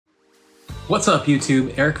What's up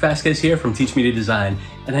YouTube? Eric Vasquez here from Teach Me to Design.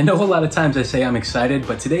 And I know a lot of times I say I'm excited,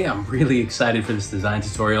 but today I'm really excited for this design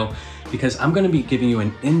tutorial because I'm going to be giving you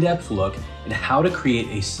an in-depth look at how to create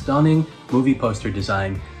a stunning movie poster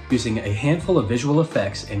design using a handful of visual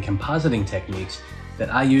effects and compositing techniques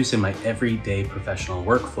that I use in my everyday professional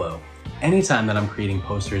workflow. Anytime that I'm creating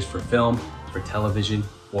posters for film, for television,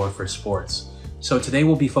 or for sports. So today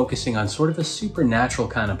we'll be focusing on sort of a supernatural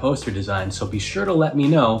kind of poster design, so be sure to let me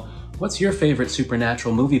know what's your favorite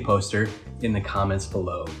supernatural movie poster in the comments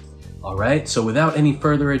below. All right, so without any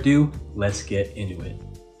further ado, let's get into it.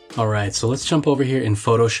 All right, so let's jump over here in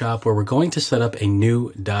Photoshop where we're going to set up a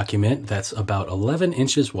new document that's about 11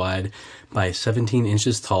 inches wide by 17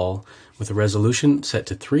 inches tall with a resolution set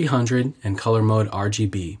to 300 and color mode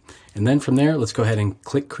RGB. And then from there, let's go ahead and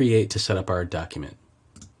click Create to set up our document.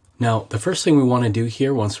 Now, the first thing we want to do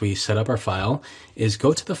here once we set up our file is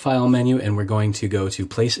go to the File menu and we're going to go to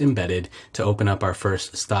Place Embedded to open up our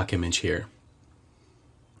first stock image here.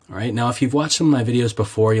 All right, now if you've watched some of my videos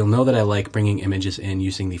before, you'll know that I like bringing images in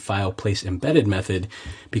using the File Place Embedded method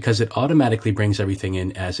because it automatically brings everything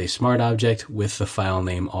in as a smart object with the file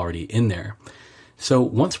name already in there. So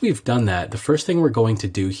once we've done that, the first thing we're going to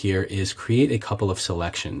do here is create a couple of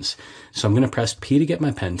selections. So I'm going to press P to get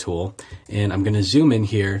my pen tool, and I'm going to zoom in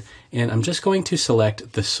here, and I'm just going to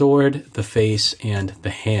select the sword, the face, and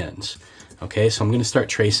the hands. Okay, so I'm going to start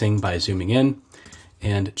tracing by zooming in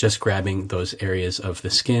and just grabbing those areas of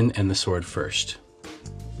the skin and the sword first.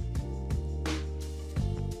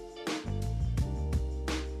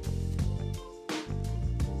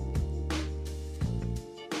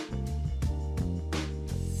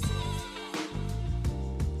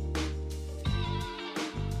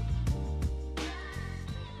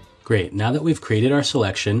 Great, now that we've created our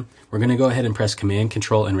selection, we're going to go ahead and press Command,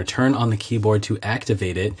 Control, and Return on the keyboard to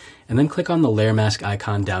activate it, and then click on the layer mask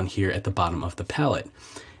icon down here at the bottom of the palette.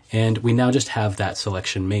 And we now just have that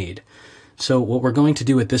selection made. So what we're going to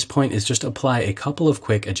do at this point is just apply a couple of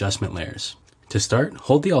quick adjustment layers. To start,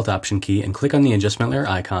 hold the Alt Option key and click on the adjustment layer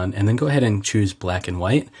icon, and then go ahead and choose black and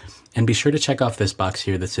white, and be sure to check off this box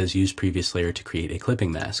here that says Use Previous Layer to create a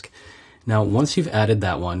clipping mask. Now, once you've added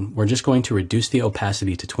that one, we're just going to reduce the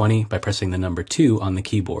opacity to 20 by pressing the number 2 on the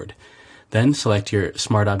keyboard. Then select your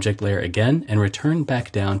Smart Object layer again and return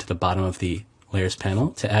back down to the bottom of the Layers panel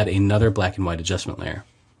to add another black and white adjustment layer.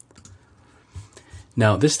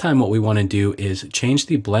 Now, this time what we want to do is change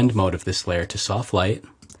the blend mode of this layer to soft light,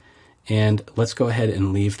 and let's go ahead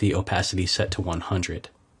and leave the opacity set to 100.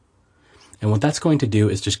 And what that's going to do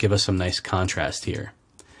is just give us some nice contrast here.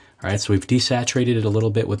 All right, so we've desaturated it a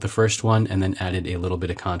little bit with the first one and then added a little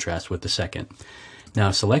bit of contrast with the second.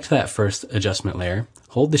 Now select that first adjustment layer,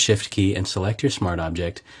 hold the Shift key and select your Smart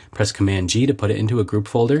Object, press Command G to put it into a group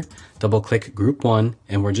folder, double click Group 1,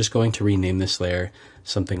 and we're just going to rename this layer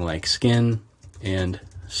something like Skin and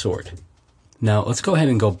Sword. Now let's go ahead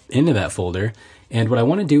and go into that folder, and what I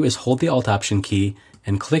want to do is hold the Alt Option key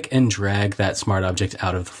and click and drag that Smart Object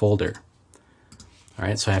out of the folder. All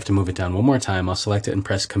right, so I have to move it down one more time. I'll select it and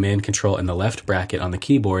press Command Control in the left bracket on the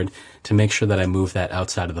keyboard to make sure that I move that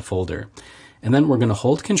outside of the folder. And then we're going to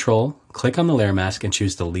hold Control, click on the layer mask, and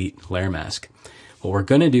choose Delete Layer Mask. What we're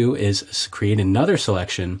going to do is create another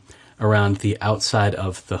selection around the outside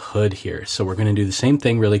of the hood here. So we're going to do the same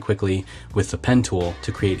thing really quickly with the pen tool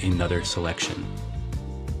to create another selection.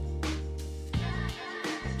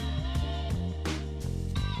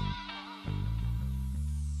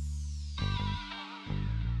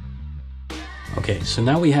 Okay, so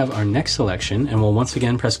now we have our next selection, and we'll once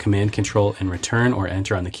again press Command, Control, and Return or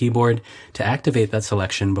Enter on the keyboard to activate that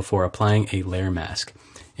selection before applying a layer mask.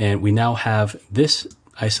 And we now have this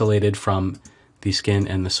isolated from the skin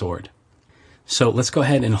and the sword. So let's go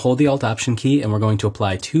ahead and hold the Alt Option key, and we're going to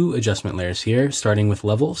apply 2 adjustment layers here, starting with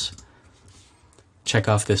Levels. Check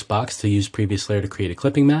off this box to Use Previous Layer to create a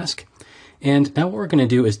clipping mask. And now what we're going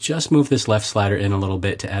to do is just move this left slider in a little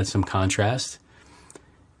bit to add some contrast.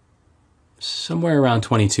 Somewhere around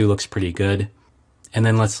 22 looks pretty good. And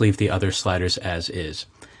then let's leave the other sliders as is.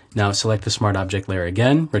 Now select the Smart Object layer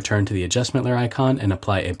again, return to the adjustment layer icon and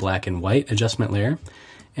apply a black and white adjustment layer.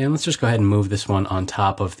 And let's just go ahead and move this one on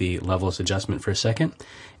top of the levels adjustment for a second.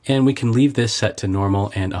 And we can leave this set to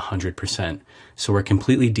normal and 100%. So we're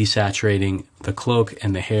completely desaturating the cloak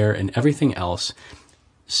and the hair and everything else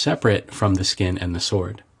separate from the skin and the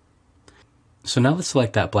sword. So now let's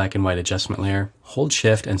select that black and white adjustment layer, hold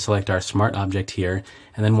Shift and select our Smart Object here,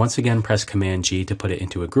 and then once again press Command G to put it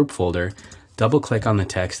into a group folder, double click on the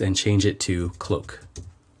text and change it to Cloak.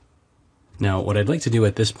 Now, what I'd like to do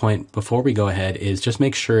at this point before we go ahead is just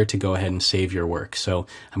make sure to go ahead and save your work. So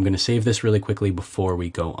I'm going to save this really quickly before we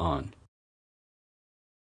go on.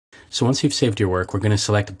 So once you've saved your work, we're going to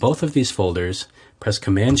select both of these folders, press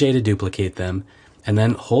Command J to duplicate them, and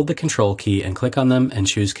then hold the Control key and click on them and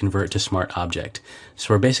choose Convert to Smart Object.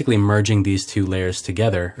 So we're basically merging these two layers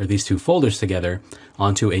together, or these two folders together,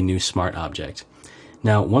 onto a new Smart Object.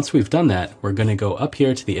 Now, once we've done that, we're going to go up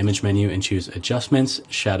here to the Image menu and choose Adjustments,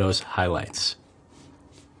 Shadows, Highlights.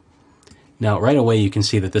 Now, right away, you can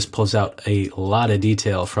see that this pulls out a lot of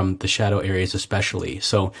detail from the shadow areas especially.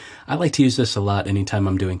 So I like to use this a lot anytime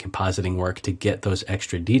I'm doing compositing work to get those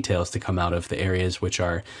extra details to come out of the areas which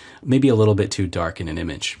are maybe a little bit too dark in an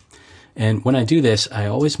image. And when I do this, I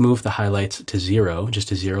always move the highlights to 0, just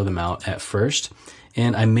to zero them out at first.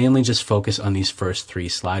 And I mainly just focus on these first 3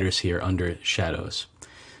 sliders here under shadows.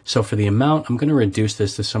 So for the amount, I'm going to reduce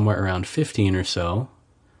this to somewhere around 15 or so.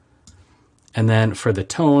 And then for the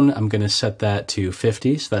tone, I'm going to set that to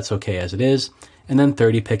 50, so that's okay as it is. And then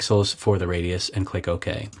 30 pixels for the radius and click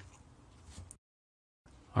OK.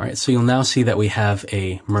 All right, so you'll now see that we have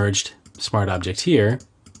a merged Smart Object here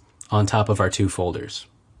on top of our 2 folders.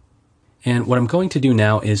 And what I'm going to do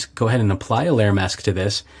now is go ahead and apply a layer mask to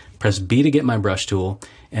this, press B to get my brush tool,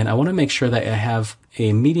 and I want to make sure that I have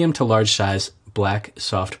a medium to large size black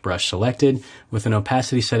soft brush selected with an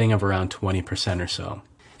opacity setting of around 20% or so.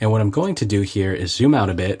 And what I'm going to do here is zoom out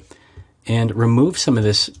a bit and remove some of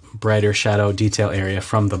this brighter shadow detail area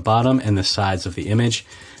from the bottom and the sides of the image,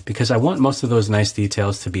 because I want most of those nice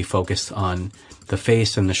details to be focused on the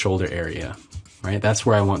face and the shoulder area, right? That's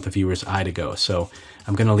where I want the viewer's eye to go. So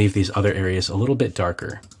I'm going to leave these other areas a little bit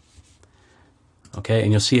darker. Okay, and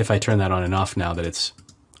you'll see if I turn that on and off now that it's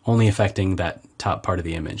only affecting that top part of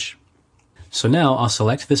the image. So now I'll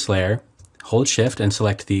select this layer, hold Shift and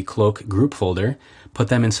select the Cloak Group folder, put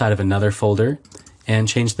them inside of another folder, and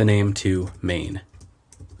change the name to Main.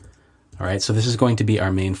 All right, so this is going to be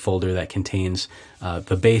our main folder that contains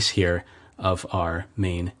the base here of our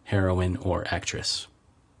main heroine or actress.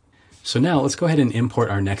 So now let's go ahead and import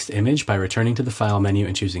our next image by returning to the File menu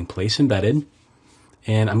and choosing Place Embedded.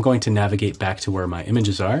 And I'm going to navigate back to where my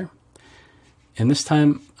images are. And this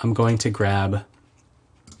time I'm going to grab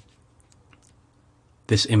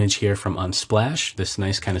this image here from Unsplash, this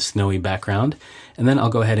nice kind of snowy background, and then I'll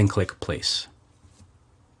go ahead and click Place.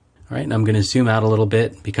 All right, and I'm going to zoom out a little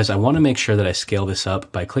bit because I want to make sure that I scale this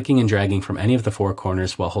up by clicking and dragging from any of the 4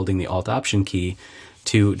 corners while holding the Alt-Option key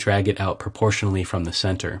to drag it out proportionally from the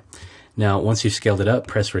center. Now, once you've scaled it up,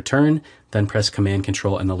 press Return, then press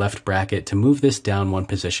Command-Control and the left bracket to move this down 1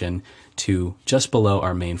 position to just below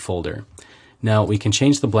our main folder. Now, we can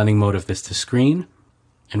change the blending mode of this to Screen,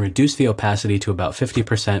 and reduce the opacity to about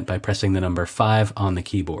 50% by pressing the number 5 on the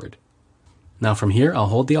keyboard. Now from here, I'll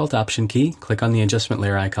hold the Alt-Option key, click on the adjustment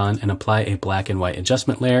layer icon, and apply a black and white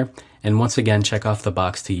adjustment layer, and once again check off the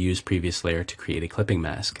box to use previous layer to create a clipping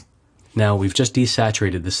mask. Now we've just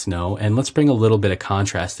desaturated the snow, and let's bring a little bit of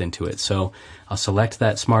contrast into it. So I'll select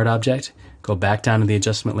that Smart Object, go back down to the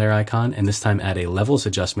adjustment layer icon, and this time add a Levels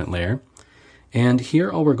adjustment layer. And here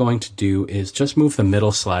all we're going to do is just move the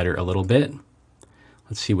middle slider a little bit.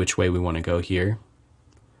 Let's see which way we want to go here.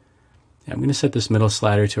 I'm going to set this middle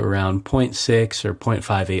slider to around 0.6 or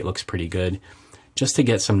 0.58, looks pretty good, just to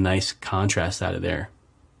get some nice contrast out of there.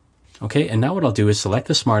 Okay, and now what I'll do is select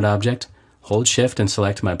the Smart Object, hold Shift and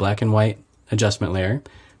select my black and white adjustment layer,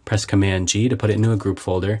 press Command G to put it into a group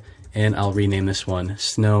folder, and I'll rename this one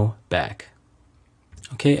Snow Back.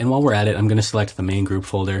 Okay, and while we're at it, I'm going to select the main group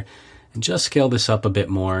folder and just scale this up a bit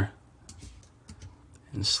more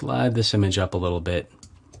and slide this image up a little bit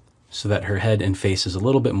so that her head and face is a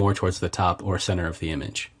little bit more towards the top or center of the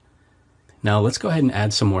image. Now let's go ahead and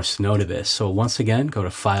add some more snow to this. So once again, go to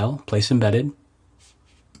File, Place Embedded.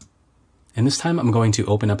 And this time I'm going to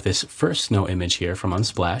open up this first snow image here from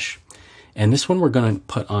Unsplash. And this one we're going to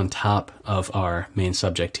put on top of our main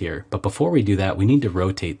subject here. But before we do that, we need to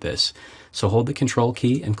rotate this. So hold the Control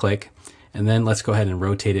key and click, and then let's go ahead and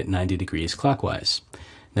rotate it 90 degrees clockwise.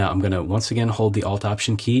 Now I'm going to once again hold the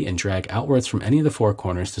Alt-Option key and drag outwards from any of the 4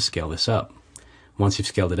 corners to scale this up. Once you've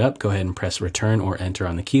scaled it up, go ahead and press Return or Enter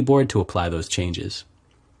on the keyboard to apply those changes.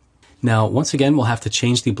 Now once again, we'll have to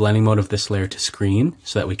change the blending mode of this layer to Screen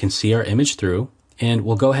so that we can see our image through, and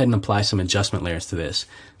we'll go ahead and apply some adjustment layers to this.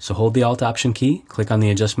 So hold the Alt-Option key, click on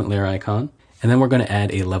the adjustment layer icon, and then we're going to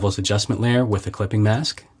add a Levels adjustment layer with a clipping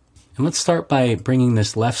mask. And let's start by bringing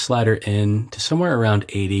this left slider in to somewhere around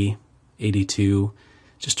 80, 82,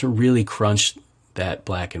 just to really crunch that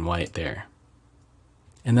black and white there.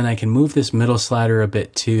 And then I can move this middle slider a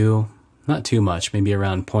bit too, not too much, maybe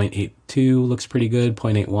around 0.82 looks pretty good,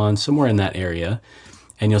 0.81, somewhere in that area.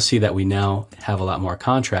 And you'll see that we now have a lot more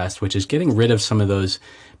contrast, which is getting rid of some of those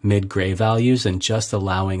mid-gray values and just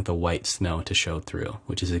allowing the white snow to show through,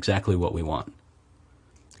 which is exactly what we want.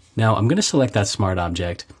 Now I'm going to select that smart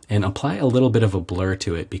object and apply a little bit of a blur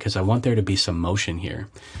to it because I want there to be some motion here.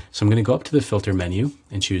 So I'm going to go up to the filter menu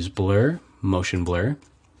and choose blur, motion blur.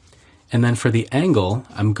 And then for the angle,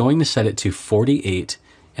 I'm going to set it to 48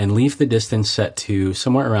 and leave the distance set to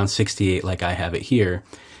somewhere around 68 like I have it here,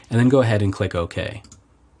 and then go ahead and click OK.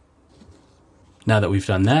 Now that we've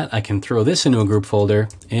done that, I can throw this into a group folder,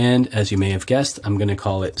 and as you may have guessed, I'm going to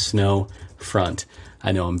call it Snow Front.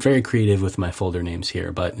 I know I'm very creative with my folder names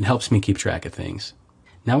here, but it helps me keep track of things.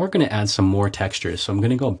 Now we're going to add some more textures, so I'm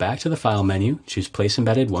going to go back to the File menu, choose Place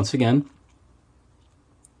Embedded once again.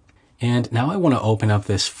 And now I want to open up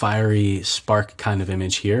this fiery spark kind of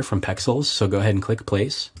image here from Pexels, so go ahead and click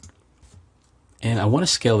Place. And I want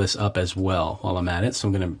to scale this up as well while I'm at it, so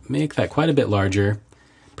I'm going to make that quite a bit larger.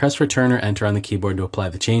 Press Return or Enter on the keyboard to apply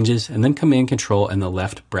the changes, and then Command Control and the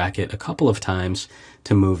left bracket a couple of times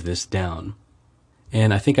to move this down.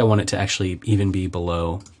 And I think I want it to actually even be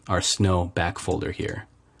below our snow back folder here.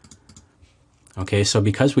 Okay, so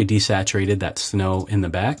because we desaturated that snow in the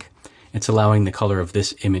back, it's allowing the color of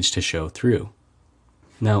this image to show through.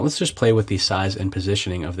 Now let's just play with the size and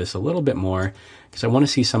positioning of this a little bit more because I want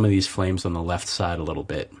to see some of these flames on the left side a little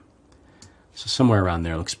bit. So somewhere around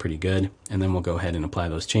there looks pretty good. And then we'll go ahead and apply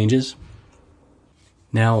those changes.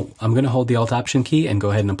 Now I'm going to hold the Alt Option key and go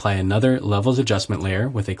ahead and apply another levels adjustment layer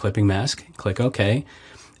with a clipping mask. Click OK.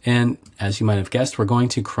 And as you might have guessed, we're going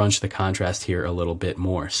to crunch the contrast here a little bit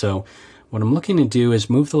more. So what I'm looking to do is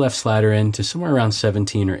move the left slider in to somewhere around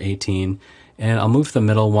 17 or 18, and I'll move the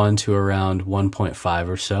middle one to around 1.5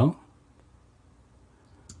 or so.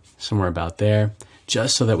 Somewhere about there,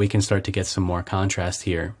 just so that we can start to get some more contrast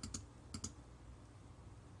here.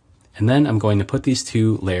 And then I'm going to put these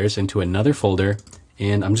two layers into another folder,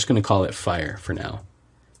 and I'm just going to call it Fire for now.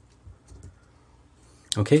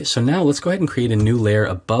 Okay, so now let's go ahead and create a new layer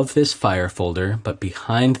above this Fire folder, but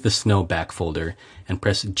behind the Snow back folder, and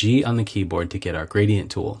press G on the keyboard to get our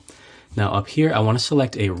gradient tool. Now up here, I want to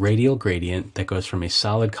select a radial gradient that goes from a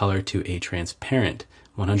solid color to a transparent,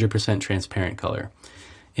 100% transparent color.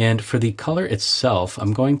 And for the color itself,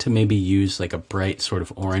 I'm going to maybe use like a bright sort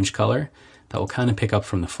of orange color that will kind of pick up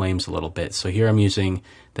from the flames a little bit. So here I'm using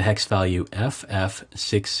the hex value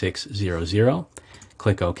FF6600.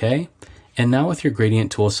 Click OK. And now with your gradient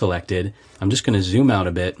tool selected, I'm just going to zoom out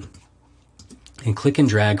a bit and click and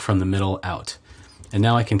drag from the middle out. And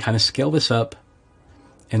now I can kind of scale this up.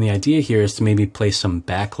 And the idea here is to maybe place some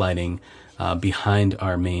backlighting behind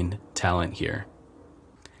our main talent here.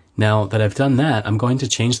 Now that I've done that, I'm going to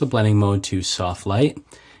change the blending mode to soft light.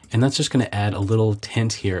 And that's just going to add a little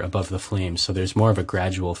tint here above the flames. So there's more of a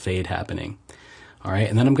gradual fade happening. All right,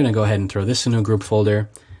 and then I'm going to go ahead and throw this into a group folder.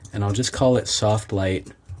 And I'll just call it soft light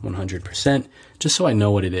 100%, just so I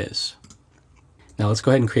know what it is. Now let's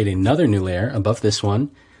go ahead and create another new layer above this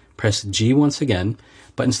one. Press G once again,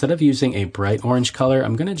 but instead of using a bright orange color,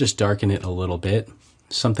 I'm going to just darken it a little bit.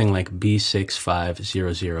 Something like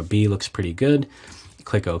B6500B looks pretty good.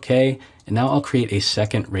 Click OK, and now I'll create a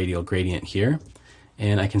second radial gradient here,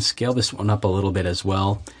 and I can scale this one up a little bit as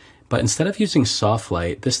well. But instead of using soft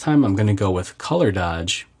light, this time I'm going to go with color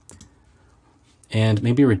dodge, and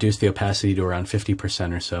maybe reduce the opacity to around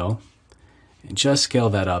 50% or so. And just scale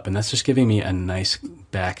that up, and that's just giving me a nice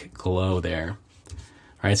back glow there.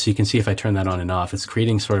 All right, so you can see if I turn that on and off, it's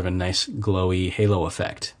creating sort of a nice glowy halo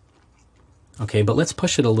effect. Okay, but let's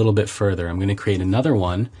push it a little bit further. I'm going to create another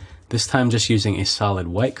one, this time just using a solid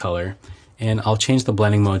white color, and I'll change the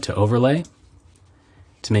blending mode to overlay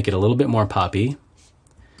to make it a little bit more poppy.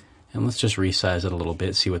 And let's just resize it a little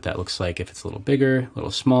bit, see what that looks like, if it's a little bigger, a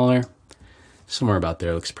little smaller. Somewhere about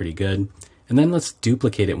there looks pretty good. And then let's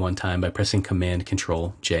duplicate it one time by pressing Command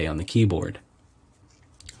Control J on the keyboard.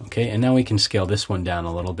 Okay, and now we can scale this one down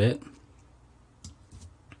a little bit.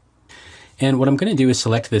 And what I'm going to do is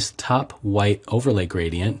select this top white overlay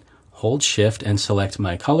gradient, hold Shift and select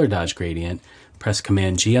my color dodge gradient, press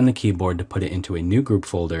Command G on the keyboard to put it into a new group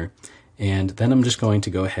folder, and then I'm just going to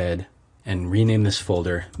go ahead and rename this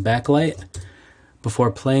folder Backlight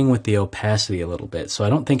before playing with the opacity a little bit. So I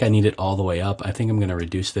don't think I need it all the way up. I think I'm going to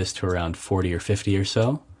reduce this to around 40 or 50 or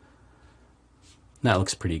so. That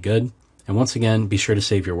looks pretty good. And once again, be sure to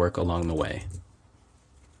save your work along the way.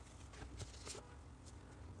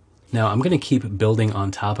 Now I'm going to keep building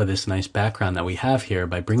on top of this nice background that we have here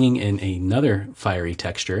by bringing in another fiery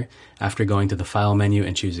texture after going to the File menu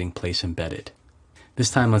and choosing Place Embedded.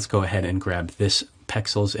 This time let's go ahead and grab this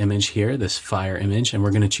Pexels image here, this fire image, and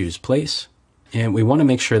we're going to choose Place. And we want to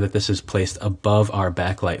make sure that this is placed above our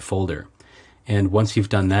backlight folder. And once you've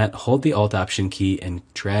done that, hold the Alt Option key and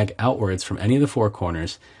drag outwards from any of the four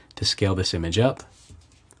corners to scale this image up.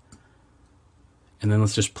 And then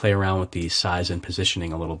let's just play around with the size and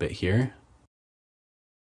positioning a little bit here.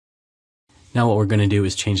 Now what we're going to do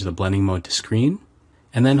is change the blending mode to screen,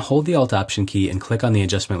 and then hold the Alt Option key and click on the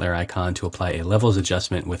adjustment layer icon to apply a levels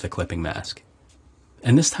adjustment with a clipping mask.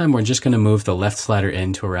 And this time we're just going to move the left slider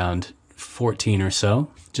in to around 14 or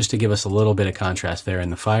so, just to give us a little bit of contrast there in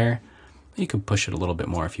the fire. You could push it a little bit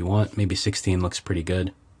more if you want. Maybe 16 looks pretty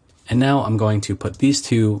good. And now I'm going to put these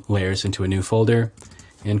two layers into a new folder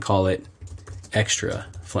and call it Extra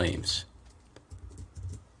Flames.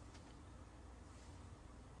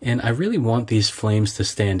 And I really want these flames to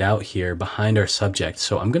stand out here behind our subject.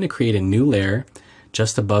 So I'm going to create a new layer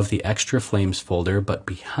just above the Extra Flames folder, but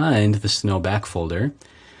behind the Snow Back folder.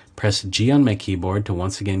 Press G on my keyboard to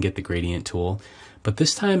once again get the gradient tool. But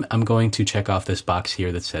this time I'm going to check off this box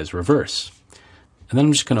here that says reverse. And then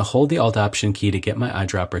I'm just going to hold the Alt Option key to get my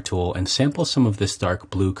eyedropper tool and sample some of this dark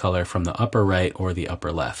blue color from the upper right or the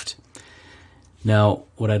upper left. Now,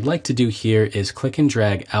 what I'd like to do here is click and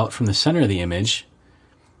drag out from the center of the image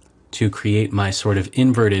to create my sort of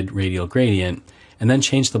inverted radial gradient, and then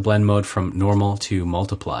change the blend mode from normal to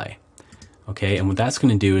multiply. Okay, and what that's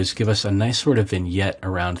going to do is give us a nice sort of vignette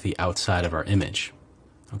around the outside of our image.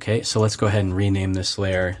 Okay, so let's go ahead and rename this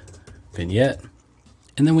layer Vignette.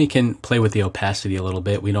 And then we can play with the opacity a little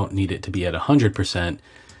bit. We don't need it to be at 100%.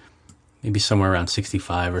 Maybe somewhere around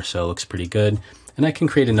 65 or so looks pretty good. And I can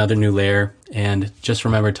create another new layer, and just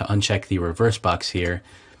remember to uncheck the reverse box here.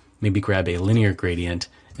 Maybe grab a linear gradient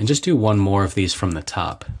and just do one more of these from the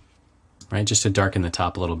top, right? Just to darken the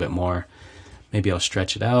top a little bit more. Maybe I'll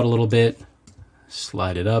stretch it out a little bit,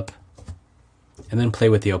 slide it up, and then play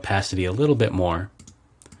with the opacity a little bit more.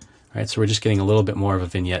 All right, so we're just getting a little bit more of a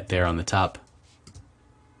vignette there on the top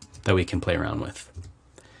that we can play around with.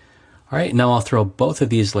 All right, now I'll throw both of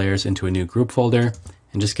these layers into a new group folder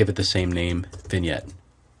and just give it the same name, Vignette.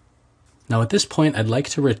 Now at this point, I'd like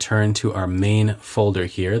to return to our main folder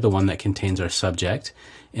here, the one that contains our subject,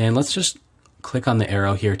 and let's just click on the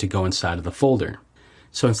arrow here to go inside of the folder.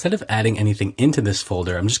 So instead of adding anything into this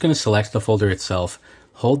folder, I'm just going to select the folder itself,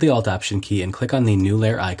 hold the Alt Option key and click on the new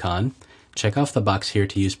layer icon, check off the box here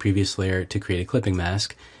to use previous layer to create a clipping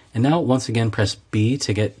mask, and now once again press B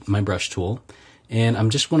to get my brush tool, and I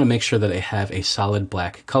just want to make sure that I have a solid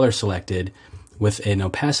black color selected with an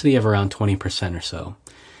opacity of around 20% or so.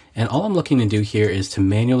 And all I'm looking to do here is to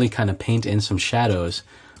manually kind of paint in some shadows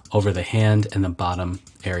over the hand and the bottom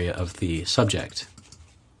area of the subject.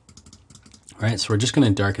 All right, so we're just going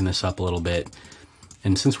to darken this up a little bit.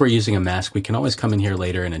 And since we're using a mask, we can always come in here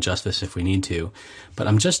later and adjust this if we need to. But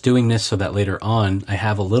I'm just doing this so that later on I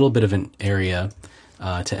have a little bit of an area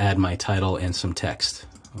to add my title and some text.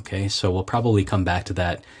 Okay, so we'll probably come back to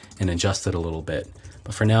that and adjust it a little bit.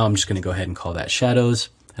 But for now, I'm just going to go ahead and call that shadows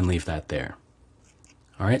and leave that there.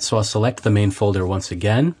 All right, so I'll select the main folder once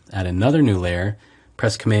again, add another new layer,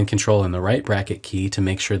 press Command Control and the right bracket key to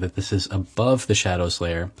make sure that this is above the shadows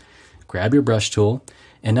layer. Grab your brush tool,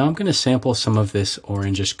 and now I'm going to sample some of this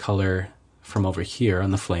orangish color from over here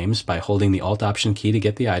on the flames by holding the Alt Option key to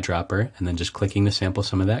get the eyedropper and then just clicking to sample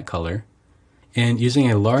some of that color. And using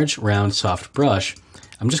a large, round, soft brush,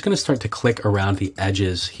 I'm just going to start to click around the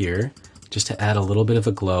edges here just to add a little bit of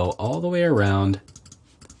a glow all the way around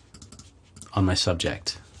on my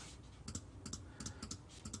subject.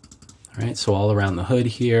 All right, so all around the hood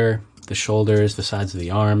here, the shoulders, the sides of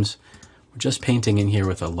the arms, we're just painting in here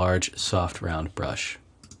with a large, soft, round brush.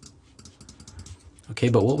 Okay,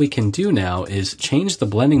 but what we can do now is change the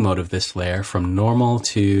blending mode of this layer from normal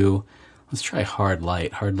to, let's try hard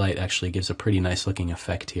light. Hard light actually gives a pretty nice looking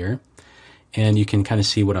effect here. And you can kind of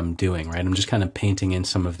see what I'm doing, right? I'm just kind of painting in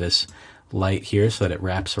some of this light here so that it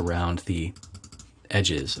wraps around the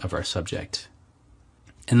edges of our subject.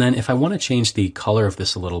 And then if I want to change the color of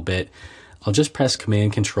this a little bit, I'll just press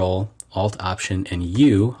Command Control, Alt Option, and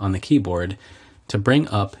U on the keyboard to bring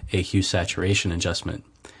up a hue saturation adjustment.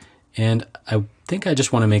 And I think I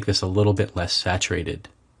just want to make this a little bit less saturated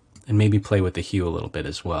and maybe play with the hue a little bit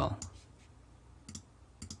as well.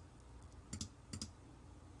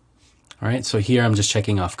 All right, so here I'm just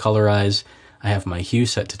checking off colorize. I have my hue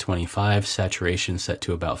set to 25, saturation set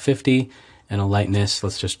to about 50, and a lightness,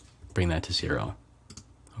 let's just bring that to 0.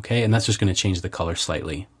 Okay, and that's just going to change the color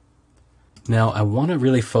slightly. Now I want to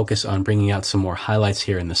really focus on bringing out some more highlights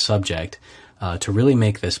here in the subject to really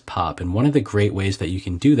make this pop. And one of the great ways that you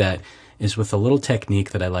can do that is with a little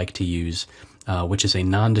technique that I like to use, which is a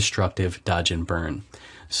non-destructive dodge and burn.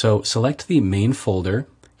 So select the main folder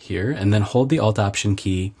here and then hold the Alt Option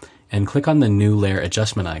key and click on the new layer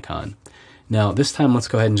adjustment icon. Now this time let's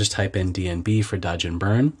go ahead and just type in DNB for dodge and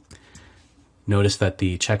burn. Notice that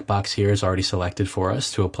the checkbox here is already selected for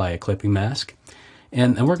us to apply a clipping mask.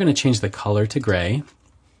 And then we're going to change the color to gray.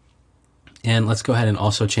 And let's go ahead and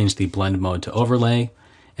also change the blend mode to overlay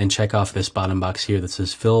and check off this bottom box here that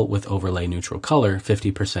says fill with overlay neutral color,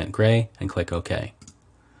 50% gray, and click OK.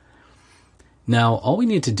 Now all we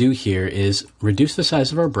need to do here is reduce the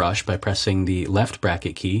size of our brush by pressing the left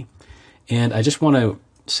bracket key. And I just want to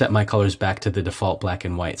set my colors back to the default black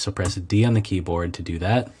and white. So press D on the keyboard to do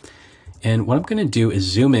that. And what I'm going to do is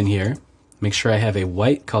zoom in here, make sure I have a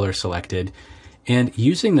white color selected. And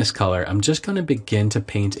using this color, I'm just going to begin to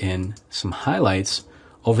paint in some highlights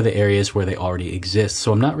over the areas where they already exist.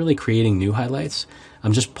 So I'm not really creating new highlights.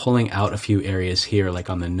 I'm just pulling out a few areas here,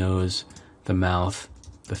 like on the nose, the mouth,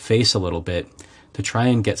 the face a little bit, to try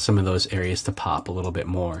and get some of those areas to pop a little bit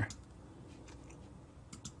more.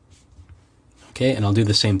 Okay, and I'll do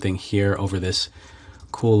the same thing here over this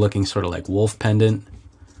cool looking sort of like wolf pendant.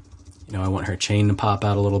 You know, I want her chain to pop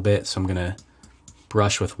out a little bit, so I'm going to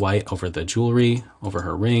brush with white over the jewelry, over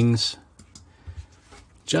her rings,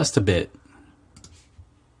 just a bit.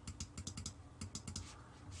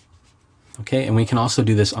 Okay, and we can also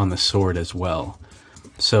do this on the sword as well.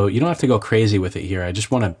 So you don't have to go crazy with it here. I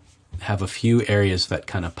just want to have a few areas that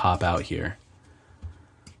kind of pop out here.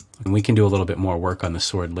 And we can do a little bit more work on the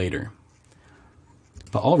sword later.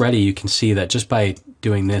 But already you can see that just by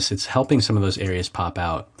doing this, it's helping some of those areas pop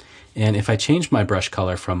out. And if I change my brush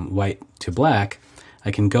color from white to black,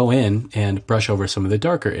 I can go in and brush over some of the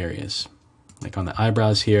darker areas, like on the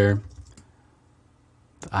eyebrows here,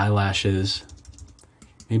 the eyelashes,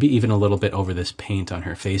 maybe even a little bit over this paint on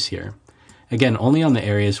her face here. Again, only on the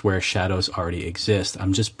areas where shadows already exist.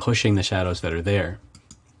 I'm just pushing the shadows that are there.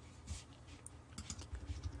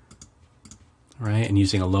 All right, and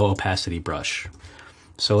using a low opacity brush.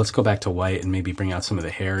 So let's go back to white and maybe bring out some of the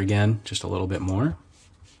hair again, just a little bit more.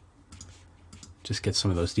 Just get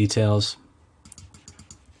some of those details.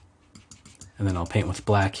 And then I'll paint with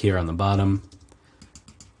black here on the bottom,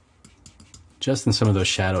 just in some of those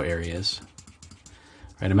shadow areas. All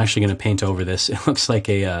right, I'm actually going to paint over this. It looks like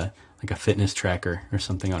a fitness tracker or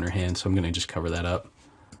something on her hand, so I'm going to just cover that up,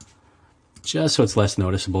 just so it's less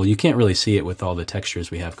noticeable. You can't really see it with all the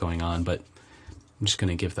textures we have going on, but I'm just going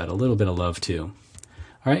to give that a little bit of love too.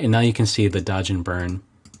 All right, and now you can see the dodge and burn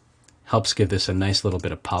helps give this a nice little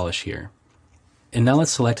bit of polish here. And now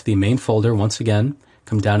let's select the main folder once again,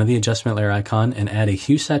 come down to the adjustment layer icon and add a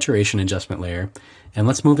hue saturation adjustment layer. And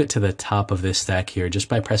let's move it to the top of this stack here just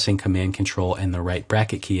by pressing Command Control and the right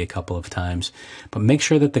bracket key a couple of times. But make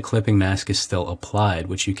sure that the clipping mask is still applied,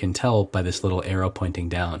 which you can tell by this little arrow pointing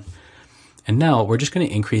down. And now we're just going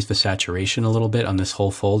to increase the saturation a little bit on this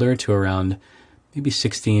whole folder to around maybe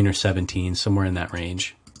 16 or 17, somewhere in that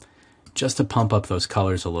range, just to pump up those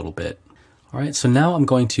colors a little bit. All right, so now I'm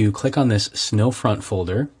going to click on this snow front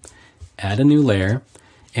folder, add a new layer,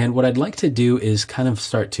 and what I'd like to do is kind of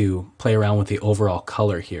start to play around with the overall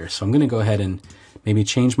color here. So I'm going to go ahead and maybe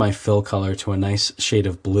change my fill color to a nice shade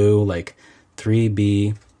of blue, like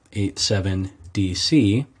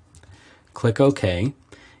 3B87DC. Click OK.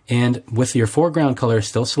 And with your foreground color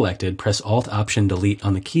still selected, press Alt-Option-Delete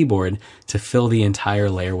on the keyboard to fill the entire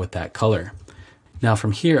layer with that color. Now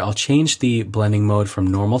from here, I'll change the blending mode from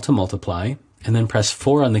normal to multiply, and then press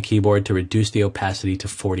 4 on the keyboard to reduce the opacity to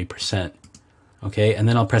 40%. Okay, and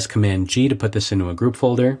then I'll press Command G to put this into a group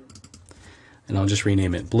folder, and I'll just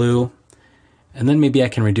rename it blue. And then maybe I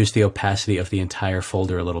can reduce the opacity of the entire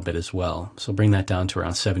folder a little bit as well. So bring that down to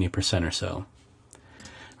around 70% or so. All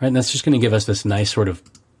right, and that's just going to give us this nice sort of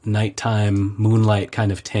nighttime moonlight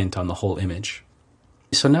kind of tint on the whole image.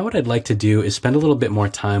 So now what I'd like to do is spend a little bit more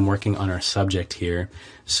time working on our subject here.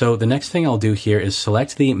 So the next thing I'll do here is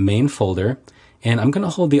select the main folder, and I'm going to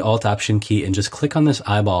hold the Alt Option key and just click on this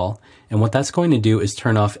eyeball. And what that's going to do is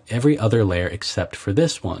turn off every other layer except for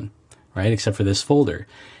this one, right? Except for this folder.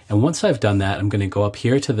 And once I've done that, I'm going to go up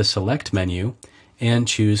here to the Select menu and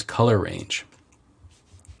choose Color Range.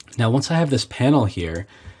 Now, once I have this panel here,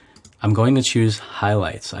 I'm going to choose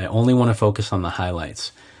Highlights. I only want to focus on the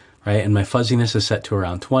highlights. Right? And my fuzziness is set to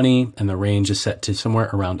around 20, and the range is set to somewhere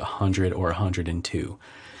around 100 or 102.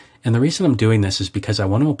 And the reason I'm doing this is because I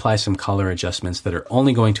want to apply some color adjustments that are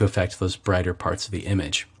only going to affect those brighter parts of the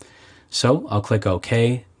image. So I'll click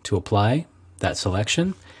OK to apply that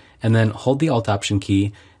selection, and then hold the Alt Option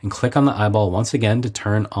key and click on the eyeball once again to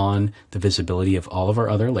turn on the visibility of all of our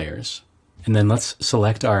other layers. And then let's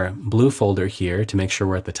select our blue folder here to make sure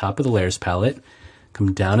we're at the top of the layers palette.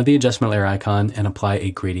 Come down to the adjustment layer icon and apply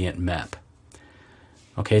a gradient map.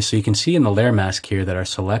 Okay, so you can see in the layer mask here that our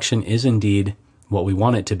selection is indeed what we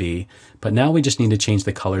want it to be, but now we just need to change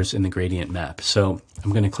the colors in the gradient map. So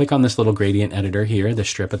I'm going to click on this little gradient editor here, the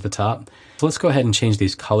strip at the top. So let's go ahead and change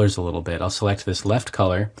these colors a little bit. I'll select this left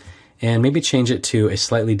color and maybe change it to a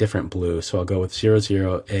slightly different blue. So I'll go with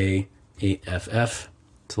 00A8FF.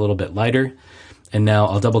 It's a little bit lighter. And now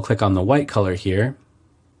I'll double click on the white color here.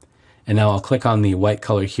 And now I'll click on the white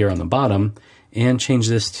color here on the bottom and change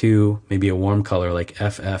this to maybe a warm color like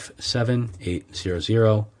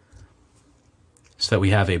FF7800, so that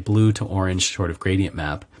we have a blue to orange sort of gradient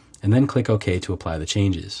map, and then click OK to apply the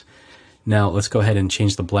changes. Now let's go ahead and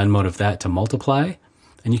change the blend mode of that to multiply,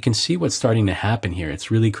 and you can see what's starting to happen here.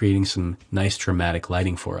 It's really creating some nice dramatic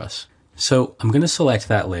lighting for us. So I'm going to select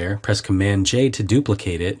that layer, press Command J to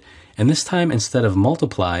duplicate it, and this time instead of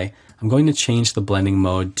multiply, I'm going to change the blending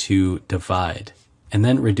mode to divide, and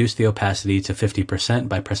then reduce the opacity to 50%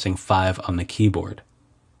 by pressing 5 on the keyboard.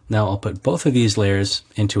 Now I'll put both of these layers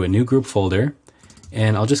into a new group folder,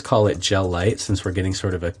 and I'll just call it Gel Light since we're getting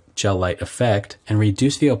sort of a gel light effect, and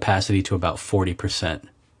reduce the opacity to about 40%,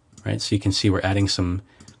 right? So you can see we're adding some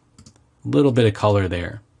little bit of color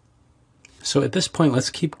there. So at this point, let's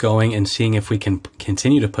keep going and seeing if we can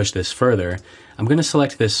continue to push this further. I'm going to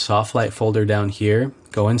select this soft light folder down here,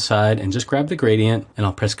 go inside and just grab the gradient, and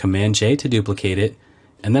I'll press Command J to duplicate it.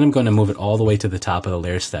 And then I'm going to move it all the way to the top of the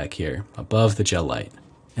layer stack here, above the gel light.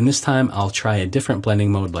 And this time I'll try a different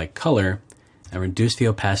blending mode like color and reduce the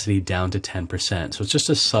opacity down to 10%. So it's just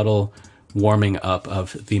a subtle warming up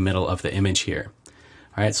of the middle of the image here.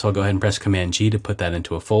 All right, so I'll go ahead and press Command G to put that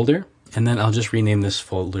into a folder. And then I'll just rename this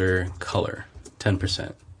folder color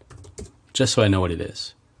 10%, just so I know what it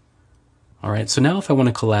is. All right, so now if I want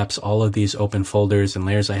to collapse all of these open folders and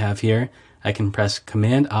layers I have here, I can press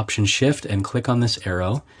Command Option Shift and click on this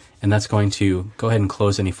arrow, and that's going to go ahead and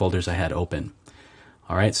close any folders I had open.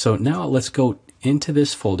 All right, so now let's go into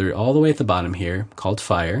this folder all the way at the bottom here called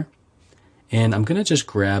Fire, and I'm going to just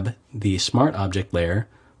grab the Smart Object layer,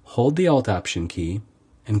 hold the Alt Option key,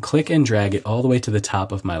 and click and drag it all the way to the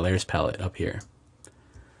top of my layers palette up here.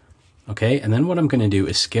 Okay, and then what I'm going to do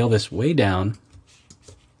is scale this way down,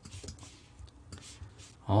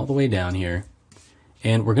 all the way down here,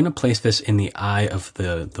 and we're going to place this in the eye of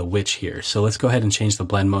the witch here. So let's go ahead and change the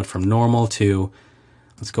blend mode from normal to,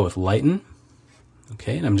 let's go with lighten.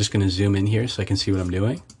 Okay, and I'm just going to zoom in here so I can see what I'm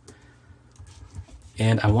doing.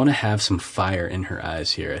 And I want to have some fire in her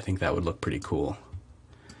eyes here. I think that would look pretty cool.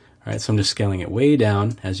 All right, so I'm just scaling it way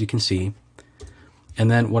down, as you can see.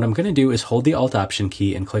 And then what I'm going to do is hold the Alt Option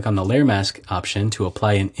key and click on the Layer Mask option to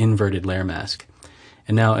apply an inverted layer mask.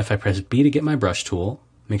 And now if I press B to get my brush tool,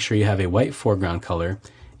 make sure you have a white foreground color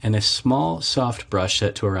and a small soft brush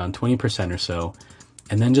set to around 20% or so,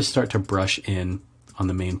 and then just start to brush in on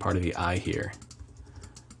the main part of the eye here.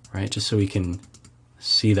 Right, just so we can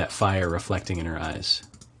see that fire reflecting in her eyes.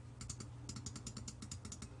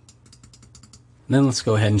 And then let's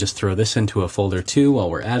go ahead and just throw this into a folder too while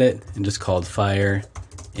we're at it, and just called Fire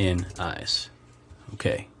in Eyes.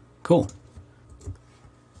 Okay, cool.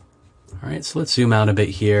 All right, so let's zoom out a bit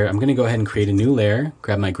here. I'm going to go ahead and create a new layer,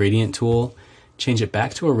 grab my gradient tool, change it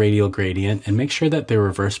back to a radial gradient, and make sure that the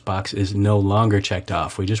reverse box is no longer checked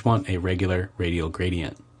off. We just want a regular radial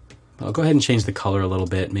gradient. I'll go ahead and change the color a little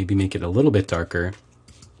bit, maybe make it a little bit darker.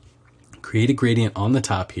 Create a gradient on the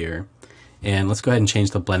top here, and let's go ahead and change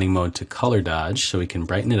the blending mode to color dodge so we can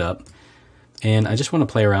brighten it up. And I just want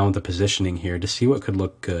to play around with the positioning here to see what could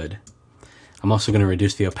look good. I'm also going to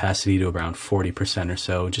reduce the opacity to around 40% or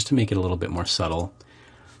so, just to make it a little bit more subtle.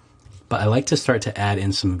 But I like to start to add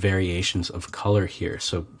in some variations of color here,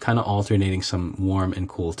 so kind of alternating some warm and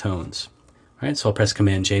cool tones. All right, so I'll press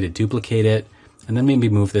Command J to duplicate it, and then maybe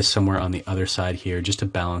move this somewhere on the other side here just to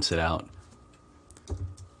balance it out.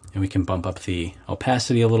 And we can bump up the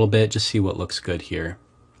opacity a little bit, just see what looks good here.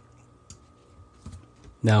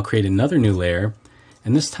 Now create another new layer,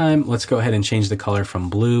 and this time let's go ahead and change the color from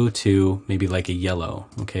blue to maybe like a yellow,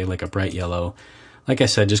 okay, like a bright yellow. Like I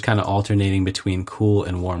said, just kind of alternating between cool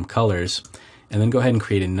and warm colors. And then go ahead and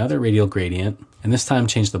create another radial gradient, and this time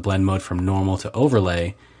change the blend mode from normal to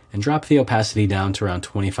overlay, and drop the opacity down to around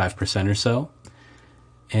 25% or so.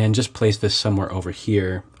 And just place this somewhere over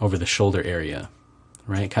here, over the shoulder area,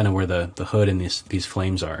 right? Kind of where the hood and these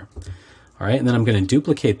flames are. All right, and then I'm going to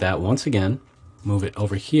duplicate that once again, move it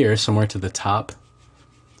over here somewhere to the top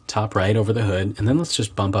right over the hood, and then let's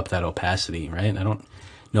just bump up that opacity, right? I don't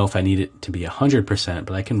know if I need it to be 100%,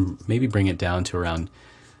 but I can maybe bring it down to around,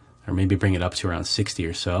 or maybe bring it up to around 60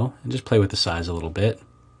 or so, and just play with the size a little bit.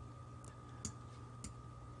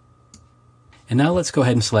 And now let's go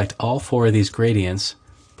ahead and select all 4 of these gradients,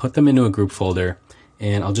 put them into a group folder,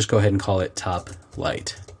 and I'll just go ahead and call it Top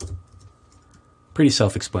Light. Pretty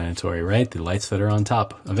self-explanatory, right? The lights that are on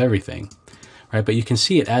top of everything, right? But you can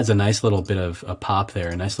see it adds a nice little bit of a pop there,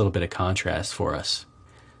 a nice little bit of contrast for us.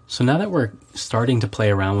 So now that we're starting to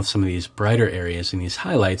play around with some of these brighter areas and these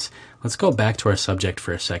highlights, let's go back to our subject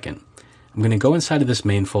for a second. I'm going to go inside of this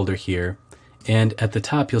main folder here, and at the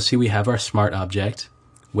top you'll see we have our smart object,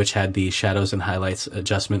 which had the shadows and highlights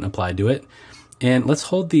adjustment applied to it. And let's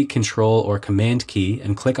hold the Control or Command key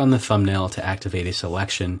and click on the thumbnail to activate a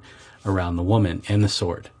selection around the woman and the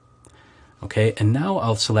sword. Okay, and now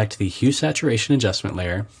I'll select the Hue Saturation Adjustment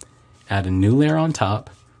layer, add a new layer on top,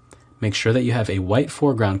 make sure that you have a white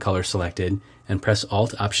foreground color selected, and press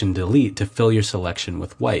Alt-Option-Delete to fill your selection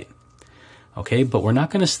with white. Okay, but we're not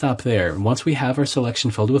going to stop there. Once we have our selection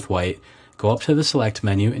filled with white, go up to the Select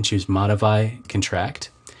menu and choose Modify Contract,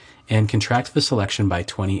 and contract the selection by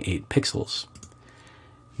 28 pixels.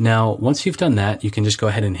 Now, once you've done that, you can just go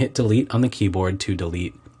ahead and hit Delete on the keyboard to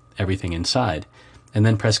delete everything inside, and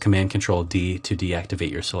then press Command-Control-D to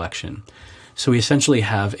deactivate your selection. So we essentially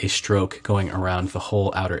have a stroke going around the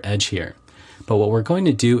whole outer edge here. But what we're going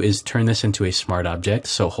to do is turn this into a smart object.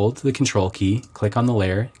 So hold the Control key, click on the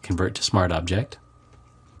layer, convert to smart object.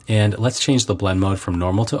 And let's change the blend mode from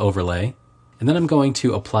normal to overlay. And then I'm going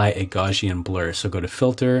to apply a Gaussian blur. So go to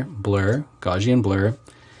Filter, Blur, Gaussian blur,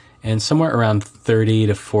 and somewhere around 30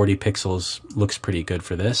 to 40 pixels looks pretty good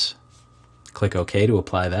for this. Click OK to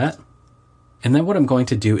apply that. And then what I'm going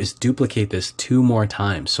to do is duplicate this 2 more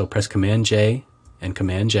times. So press Command J and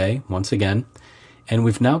Command J once again. And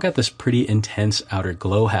we've now got this pretty intense outer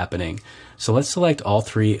glow happening. So let's select all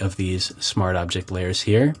 3 of these smart object layers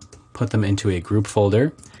here, put them into a group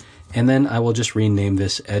folder, and then I will just rename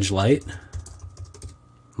this Edge Light,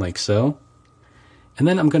 like so. And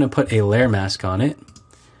then I'm going to put a layer mask on it,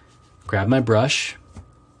 grab my brush,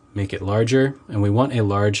 make it larger, and we want a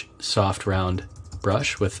large, soft, round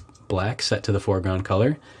brush with black set to the foreground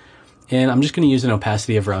color. And I'm just going to use an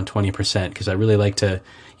opacity of around 20% because I really like to,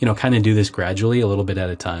 kind of do this gradually, a little bit at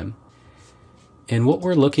a time. And what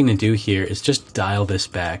we're looking to do here is just dial this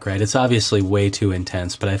back, right? It's obviously way too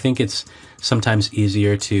intense, but I think it's sometimes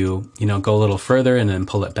easier to, go a little further and then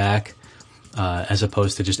pull it back as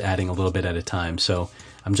opposed to just adding a little bit at a time. So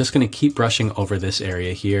I'm just going to keep brushing over this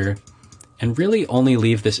area here and really only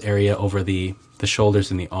leave this area over the shoulders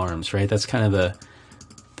and the arms, right? That's kind of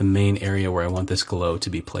the main area where I want this glow to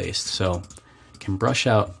be placed. So I can brush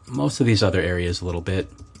out most of these other areas a little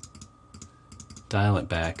bit, dial it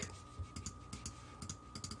back,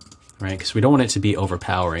 right? Because we don't want it to be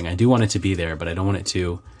overpowering. I do want it to be there, but I don't want it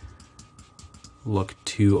to look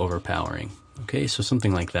too overpowering. Okay, so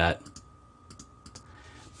something like that.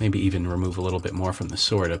 Maybe even remove a little bit more from the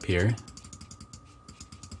sword up here.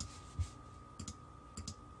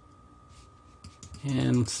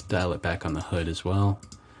 And let's dial it back on the hood as well.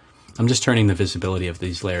 I'm just turning the visibility of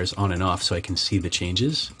these layers on and off so I can see the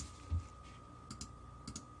changes.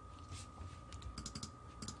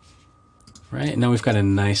 Right, now we've got a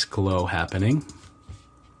nice glow happening,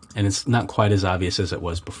 and it's not quite as obvious as it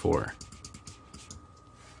was before.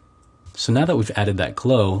 So now that we've added that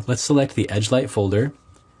glow, let's select the Edge Light folder,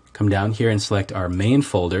 come down here and select our main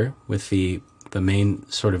folder with the main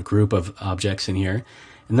sort of group of objects in here,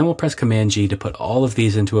 and then we'll press Command G to put all of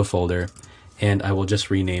these into a folder, and I will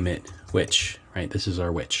just rename it Witch, right? This is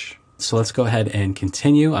our witch. So let's go ahead and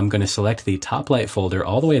continue. I'm going to select the Top Light folder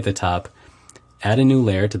all the way at the top, add a new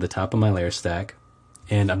layer to the top of my layer stack,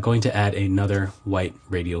 and I'm going to add another white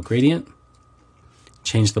radial gradient,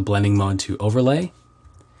 change the blending mode to overlay.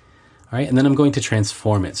 All right, and then I'm going to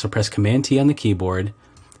transform it. So press Command T on the keyboard,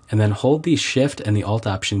 and then hold the Shift and the Alt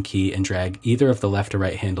Option key and drag either of the left or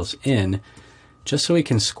right handles in, just so we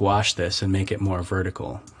can squash this and make it more vertical,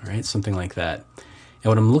 all right? Something like that. And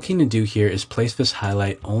what I'm looking to do here is place this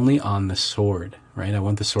highlight only on the sword, right? I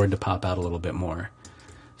want the sword to pop out a little bit more.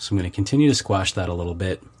 So I'm going to continue to squash that a little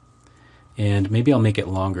bit, and maybe I'll make it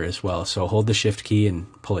longer as well. So hold the Shift key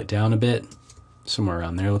and pull it down a bit, somewhere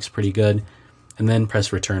around there looks pretty good, and then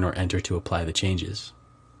press Return or Enter to apply the changes.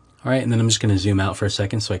 All right, and then I'm just going to zoom out for a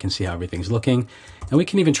second so I can see how everything's looking, and we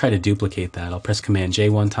can even try to duplicate that. I'll press Command J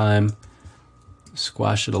one time,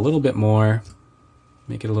 squash it a little bit more,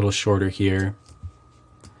 make it a little shorter here,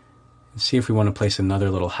 and see if we want to place another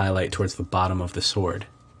little highlight towards the bottom of the sword.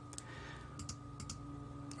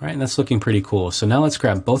 All right, and that's looking pretty cool. So now let's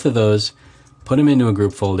grab both of those, put them into a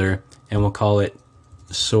group folder, and we'll call it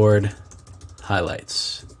Sword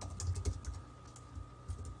Highlights.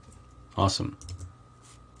 Awesome.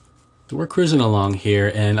 So we're cruising along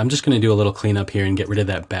here, and I'm just going to do a little cleanup here and get rid of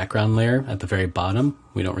that background layer at the very bottom.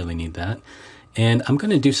 We don't really need that. And I'm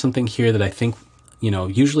going to do something here that I think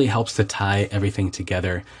usually helps to tie everything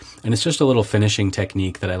together. And it's just a little finishing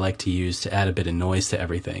technique that I like to use to add a bit of noise to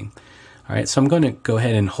everything. All right, so I'm going to go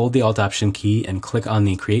ahead and hold the Alt Option key and click on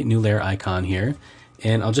the Create New Layer icon here.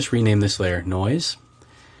 And I'll just rename this layer Noise.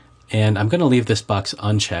 And I'm going to leave this box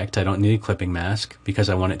unchecked. I don't need a clipping mask because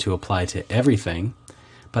I want it to apply to everything.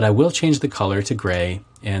 But I will change the color to gray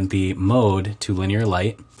and the mode to linear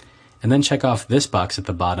light. And then check off this box at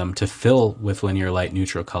the bottom to fill with linear light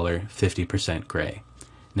neutral color 50% gray.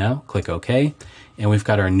 Now click OK. And we've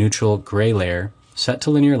got our neutral gray layer set to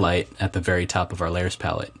linear light at the very top of our layers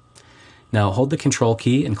palette. Now hold the Control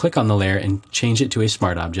key and click on the layer and change it to a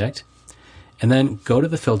smart object. And then go to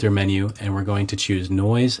the filter menu and we're going to choose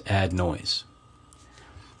Noise, Add Noise.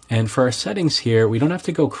 And for our settings here, we don't have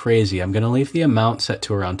to go crazy. I'm going to leave the amount set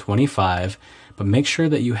to around 25, but make sure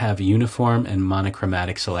that you have uniform and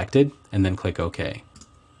monochromatic selected and then click OK.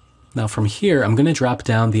 Now from here, I'm going to drop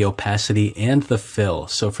down the opacity and the fill.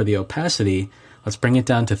 So for the opacity, let's bring it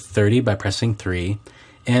down to 30 by pressing 3.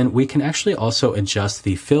 And we can actually also adjust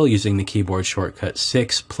the fill using the keyboard shortcut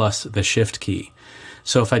 6 plus the Shift key.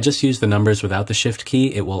 So if I just use the numbers without the Shift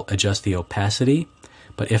key, it will adjust the opacity.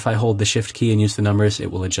 But if I hold the Shift key and use the numbers,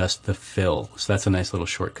 it will adjust the fill. So that's a nice little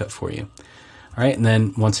shortcut for you. All right, and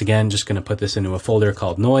then once again, just going to put this into a folder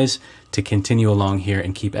called Noise to continue along here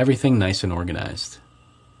and keep everything nice and organized.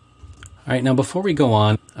 All right, now before we go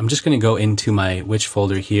on, I'm just going to go into my Which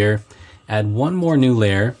folder here, add one more new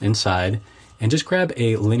layer inside, and just grab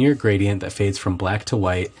a linear gradient that fades from black to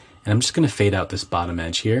white. And I'm just going to fade out this bottom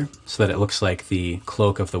edge here so that it looks like the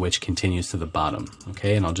cloak of the witch continues to the bottom.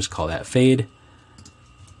 Okay, and I'll just call that fade.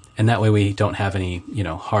 And that way we don't have any,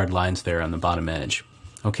 hard lines there on the bottom edge.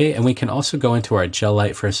 Okay, and we can also go into our gel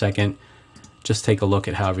light for a second. Just take a look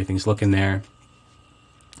at how everything's looking there.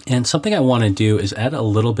 And something I want to do is add a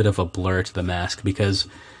little bit of a blur to the mask because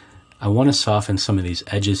I want to soften some of these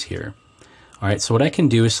edges here. All right, so what I can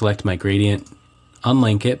do is select my gradient,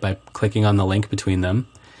 unlink it by clicking on the link between them.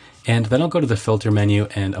 And then I'll go to the filter menu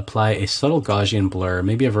and apply a subtle Gaussian blur,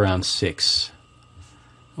 maybe of around 6.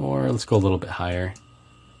 Or let's go a little bit higher.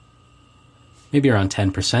 Maybe around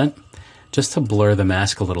 10%, just to blur the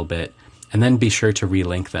mask a little bit. And then be sure to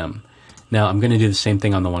relink them. Now I'm going to do the same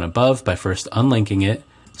thing on the one above by first unlinking it,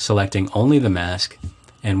 selecting only the mask,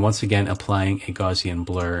 and once again applying a Gaussian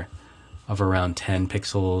blur of around 10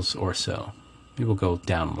 pixels or so. Maybe we'll go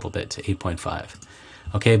down a little bit to 8.5.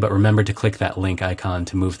 Okay, but remember to click that link icon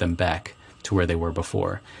to move them back to where they were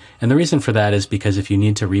before. And the reason for that is because if you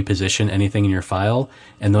need to reposition anything in your file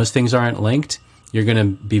and those things aren't linked, you're going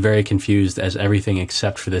to be very confused as everything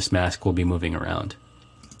except for this mask will be moving around.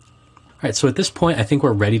 All right, so at this point, I think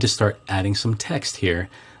we're ready to start adding some text here.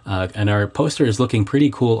 And our poster is looking pretty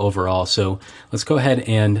cool overall. So let's go ahead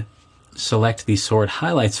and select the Sword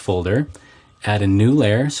Highlights folder, add a new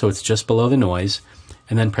layer so it's just below the noise,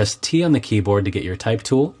 and then press T on the keyboard to get your type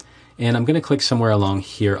tool. And I'm going to click somewhere along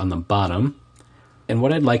here on the bottom. And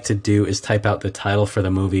what I'd like to do is type out the title for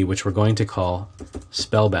the movie, which we're going to call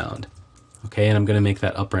Spellbound. Okay, and I'm going to make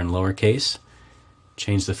that upper and lowercase,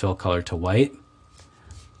 change the fill color to white.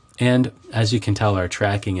 And as you can tell, our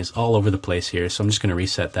tracking is all over the place here, so I'm just going to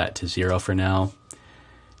reset that to 0 for now.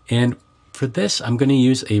 And for this, I'm going to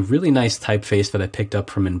use a really nice typeface that I picked up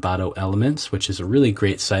from Envato Elements, which is a really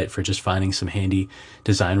great site for just finding some handy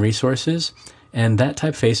design resources. And that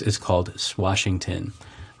typeface is called Swashington,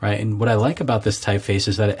 right? And what I like about this typeface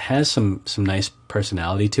is that it has some nice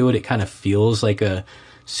personality to it. It kind of feels like a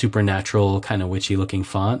supernatural kind of witchy looking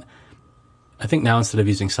font. I think now instead of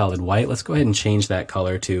using solid white, let's go ahead and change that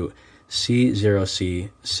color to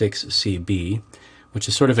C0C6CB, which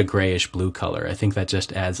is sort of a grayish blue color. I think that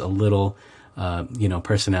just adds a little,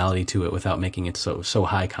 personality to it without making it so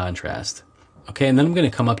high contrast. Okay, and then I'm going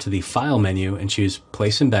to come up to the File menu and choose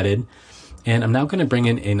Place Embedded, and I'm now going to bring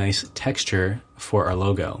in a nice texture for our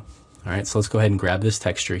logo. All right, so let's go ahead and grab this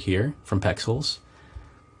texture here from Pexels.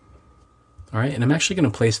 All right, and I'm actually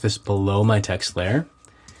going to place this below my text layer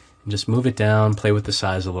and just move it down, play with the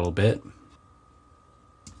size a little bit.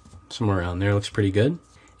 Somewhere around there looks pretty good.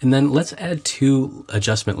 And then let's add 2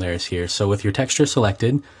 adjustment layers here. So with your texture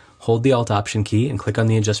selected, hold the Alt Option key and click on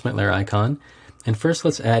the adjustment layer icon. And first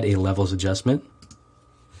let's add a levels adjustment.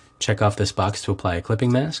 Check off this box to apply a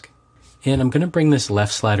clipping mask. And I'm going to bring this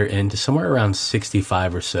left slider in to somewhere around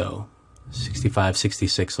 65 or so. 65,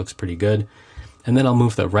 66 looks pretty good. And then I'll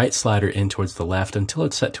move the right slider in towards the left until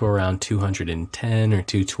it's set to around 210 or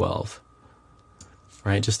 212.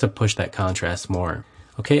 Right, just to push that contrast more.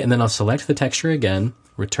 Okay, and then I'll select the texture again,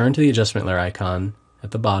 return to the adjustment layer icon at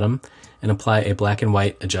the bottom, and apply a black and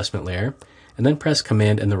white adjustment layer, and then press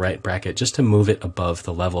Command in the right bracket just to move it above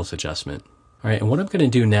the levels adjustment. All right, and what I'm going to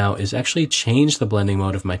do now is actually change the blending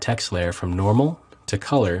mode of my text layer from normal to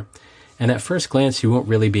color. And at first glance, you won't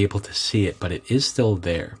really be able to see it, but it is still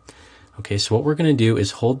there. Okay, so what we're going to do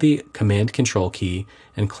is hold the Command Control key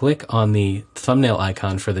and click on the thumbnail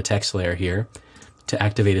icon for the text layer here to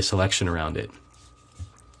activate a selection around it.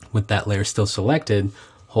 With that layer still selected,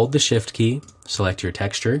 hold the Shift key, select your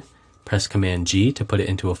texture, press Command G to put it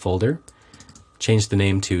into a folder, change the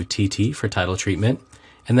name to TT for title treatment,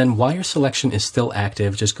 and then while your selection is still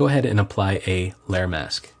active, just go ahead and apply a layer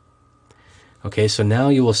mask. Okay, so now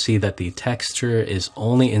you will see that the texture is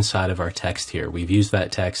only inside of our text here. We've used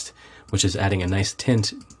that text, which is adding a nice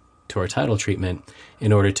tint to our title treatment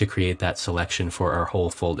in order to create that selection for our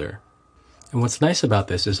whole folder. And what's nice about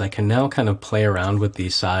this is I can now kind of play around with the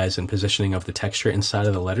size and positioning of the texture inside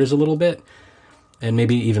of the letters a little bit, and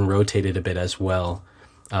maybe even rotate it a bit as well,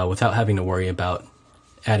 without having to worry about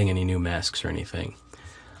adding any new masks or anything.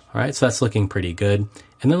 All right, so that's looking pretty good.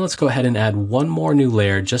 And then let's go ahead and add one more new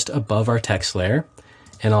layer just above our text layer.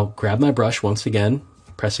 And I'll grab my brush once again,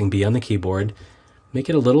 pressing B on the keyboard, make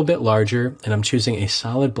it a little bit larger, and I'm choosing a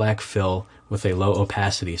solid black fill with a low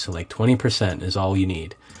opacity, so like 20% is all you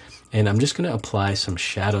need. And I'm just gonna apply some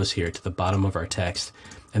shadows here to the bottom of our text,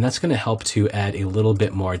 and that's gonna help to add a little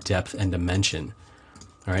bit more depth and dimension.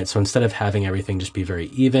 All right, so instead of having everything just be very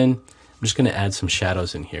even, I'm just gonna add some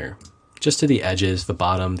shadows in here, just to the edges, the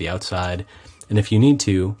bottom, the outside. And if you need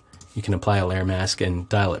to, you can apply a layer mask and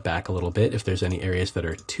dial it back a little bit if there's any areas that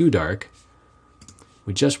are too dark.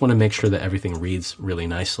 We just want to make sure that everything reads really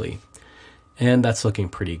nicely. And that's looking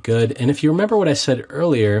pretty good. And if you remember what I said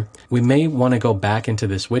earlier, we may want to go back into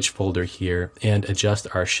this witch folder here and adjust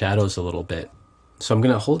our shadows a little bit. So I'm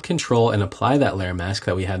going to hold Control and apply that layer mask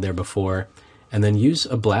that we had there before, and then use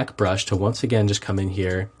a black brush to once again just come in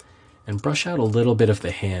here and brush out a little bit of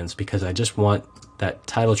the hands, because I just want that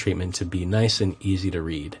title treatment to be nice and easy to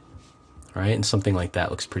read. All right, and something like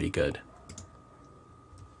that looks pretty good.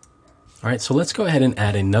 All right, so let's go ahead and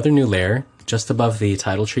add another new layer just above the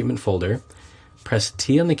title treatment folder. Press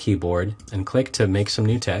T on the keyboard and click to make some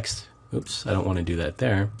new text. Oops, I don't want to do that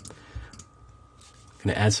there. I'm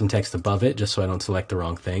going to add some text above it just so I don't select the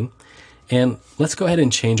wrong thing. And let's go ahead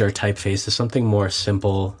and change our typeface to something more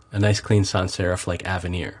simple, a nice clean sans serif like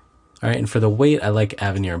Avenir. All right, and for the weight, I like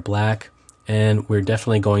Avenir Black, and we're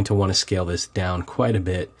definitely going to want to scale this down quite a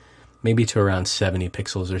bit, maybe to around 70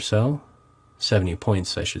 pixels or so, 70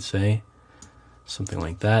 points, I should say, something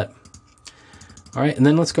like that. All right, and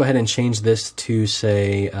then let's go ahead and change this to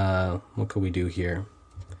say, what could we do here?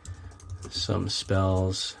 Some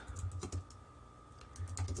spells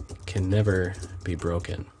can never be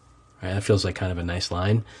broken. All right, that feels like kind of a nice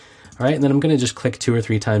line. All right, and then I'm going to just click 2 or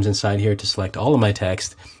 3 times inside here to select all of my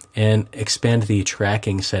text and expand the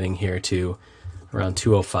tracking setting here to around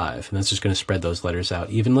 205. And that's just going to spread those letters out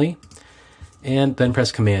evenly. And then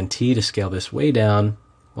press Command T to scale this way down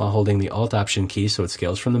while holding the Alt Option key so it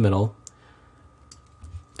scales from the middle.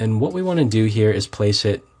 And what we want to do here is place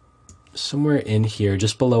it somewhere in here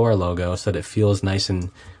just below our logo so that it feels nice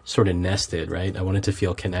and sort of nested, right? I want it to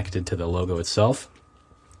feel connected to the logo itself.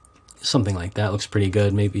 Something like that looks pretty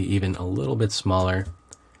good, maybe even a little bit smaller.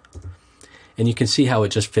 And you can see how it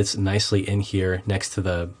just fits nicely in here next to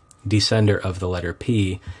the descender of the letter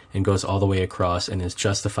P and goes all the way across and is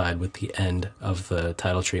justified with the end of the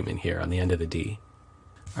title treatment here on the end of the D.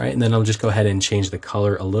 All right, and then I'll just go ahead and change the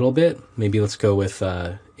color a little bit. Maybe let's go with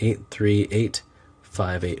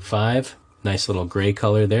 838585. Nice little gray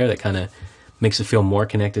color there that kind of makes it feel more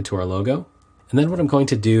connected to our logo. And then what I'm going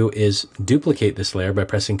to do is duplicate this layer by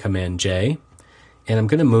pressing Command J. And I'm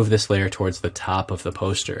going to move this layer towards the top of the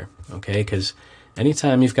poster, okay? Because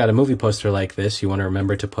anytime you've got a movie poster like this, you want to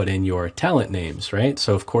remember to put in your talent names, right?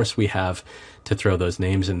 So of course we have to throw those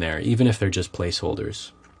names in there, even if they're just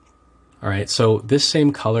placeholders. All right, so this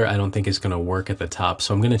same color I don't think is going to work at the top,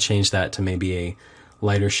 so I'm going to change that to maybe a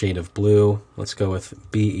lighter shade of blue. Let's go with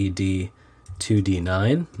BED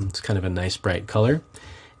 2D9. It's kind of a nice bright color.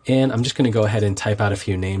 And I'm just going to go ahead and type out a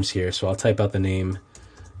few names here. So I'll type out the name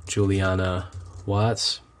Juliana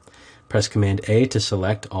Watts, press Command A to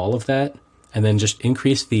select all of that, and then just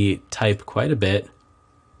increase the type quite a bit,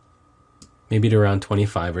 maybe to around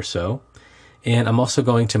 25 or so. And I'm also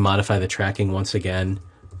going to modify the tracking once again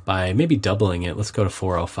by maybe doubling it. Let's go to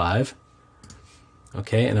 405.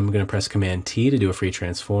 Okay, and I'm going to press Command T to do a free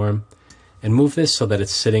transform and move this so that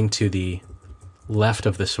it's sitting to the left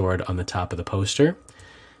of the sword on the top of the poster.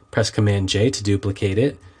 Press Command J to duplicate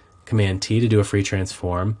it, Command T to do a free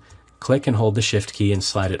transform, click and hold the Shift key and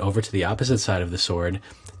slide it over to the opposite side of the sword,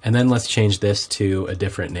 and then let's change this to a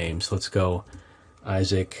different name. So let's go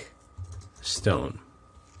Isaac Stone.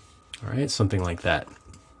 All right, something like that.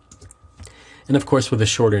 And of course, with a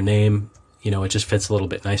shorter name, it just fits a little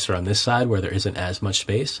bit nicer on this side where there isn't as much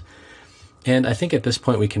space. And I think at this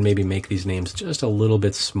point we can maybe make these names just a little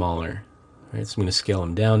bit smaller. All right, so I'm going to scale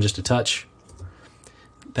them down just a touch.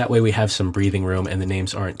 That way we have some breathing room and the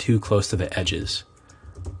names aren't too close to the edges.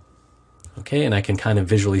 Okay, and I can kind of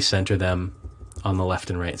visually center them on the left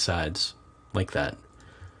and right sides, like that.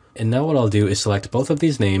 And now what I'll do is select both of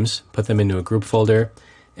these names, put them into a group folder,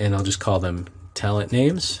 and I'll just call them talent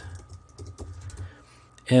names.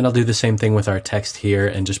 And I'll do the same thing with our text here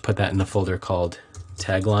and just put that in a folder called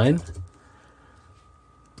tagline.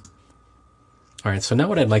 All right, so now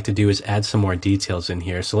what I'd like to do is add some more details in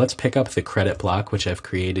here. So let's pick up the credit block, which I've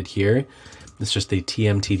created here. It's just the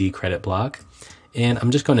TMTD credit block. And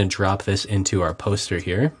I'm just going to drop this into our poster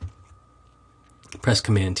here. Press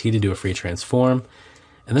Command T to do a free transform.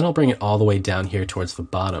 And then I'll bring it all the way down here towards the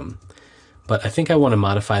bottom. But I think I want to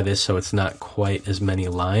modify this so it's not quite as many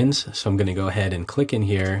lines. So I'm going to go ahead and click in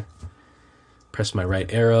here, press my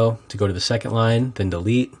right arrow to go to the second line, then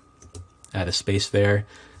delete, add a space there,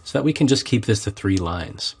 so that we can just keep this to 3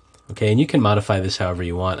 lines. Okay, and you can modify this however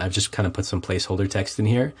you want. I've just kind of put some placeholder text in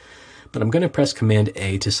here, but I'm going to press Command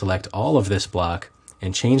A to select all of this block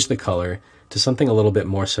and change the color to something a little bit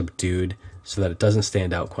more subdued so that it doesn't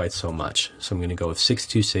stand out quite so much. So I'm going to go with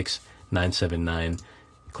 626979,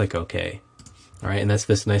 click OK. All right, and that's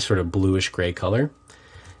this nice sort of bluish gray color.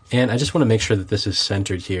 And I just want to make sure that this is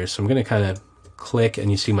centered here. So I'm going to kind of click, and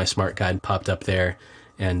you see my smart guide popped up there,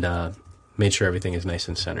 and made sure everything is nice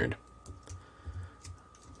and centered.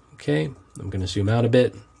 Okay, I'm going to zoom out a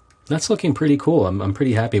bit. That's looking pretty cool. I'm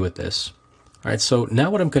pretty happy with this. All right, so now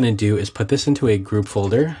what I'm going to do is put this into a group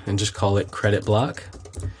folder and just call it credit block.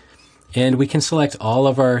 And we can select all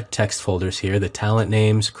of our text folders here, the talent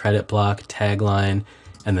names, credit block, tagline,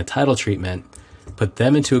 and the title treatment, put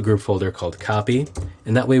them into a group folder called copy.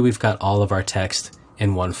 And that way we've got all of our text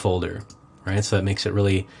in one folder, right? So that makes it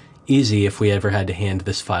really easy if we ever had to hand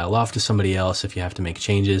this file off to somebody else, if you have to make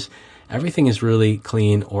changes. Everything is really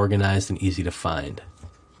clean, organized, and easy to find.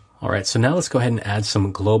 All right, so now let's go ahead and add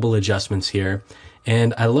some global adjustments here.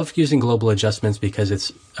 And I love using global adjustments because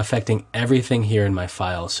it's affecting everything here in my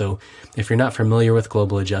file. So if you're not familiar with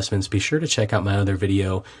global adjustments, be sure to check out my other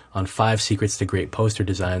video on 5 secrets to great poster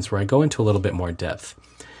designs where I go into a little bit more depth.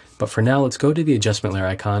 But for now, let's go to the adjustment layer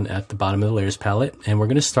icon at the bottom of the layers palette, and we're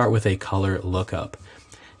going to start with a color lookup.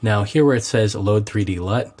 Now here where it says load 3D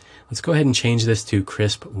LUT, let's go ahead and change this to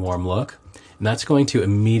crisp warm look. And that's going to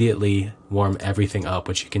immediately warm everything up,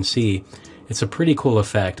 which you can see it's a pretty cool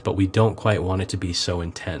effect, but we don't quite want it to be so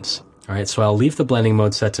intense. All right, so I'll leave the blending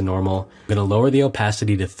mode set to normal. I'm going to lower the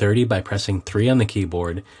opacity to 30 by pressing 3 on the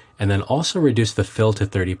keyboard, and then also reduce the fill to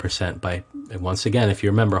 30% by, once again, if you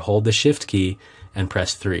remember, hold the Shift key and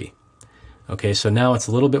press 3. Okay, so now it's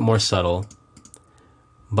a little bit more subtle,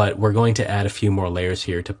 but we're going to add a few more layers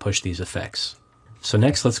here to push these effects. So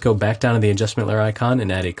next, let's go back down to the adjustment layer icon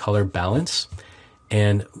and add a color balance.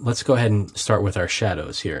 And let's go ahead and start with our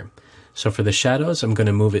shadows here. So for the shadows, I'm going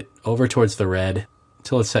to move it over towards the red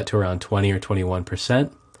until it's set to around 20 or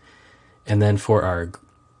 21%. And then for our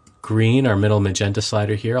green, our middle magenta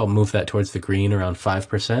slider here, I'll move that towards the green around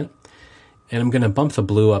 5%. And I'm going to bump the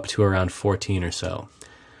blue up to around 14 or so.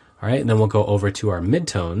 All right, and then we'll go over to our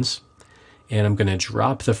midtones. And I'm going to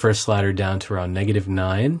drop the first slider down to around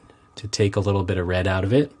 -9 to take a little bit of red out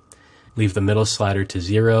of it. Leave the middle slider to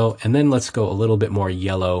 0. And then let's go a little bit more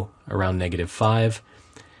yellow around -5.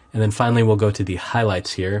 And then finally, we'll go to the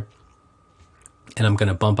highlights here. And I'm going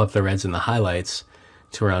to bump up the reds in the highlights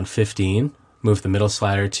to around 15. Move the middle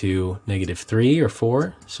slider to -3 or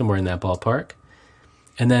 4, somewhere in that ballpark.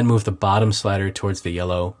 And then move the bottom slider towards the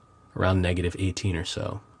yellow around -18 or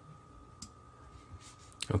so.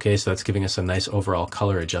 Okay, so that's giving us a nice overall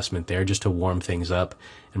color adjustment there just to warm things up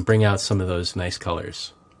and bring out some of those nice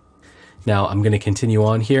colors. Now I'm going to continue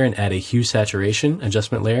on here and add a hue saturation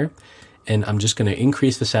adjustment layer. And I'm just going to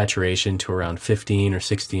increase the saturation to around 15 or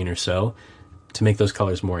 16 or so to make those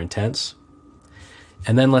colors more intense.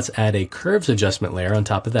 And then let's add a curves adjustment layer on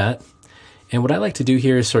top of that. And what I like to do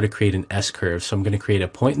here is sort of create an S-curve. So I'm going to create a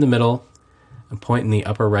point in the middle, a point in the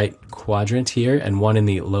upper right quadrant here, and one in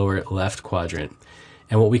the lower left quadrant.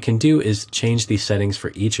 And what we can do is change the settings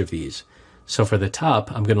for each of these. So for the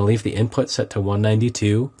top, I'm going to leave the input set to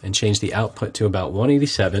 192 and change the output to about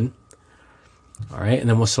 187. All right, and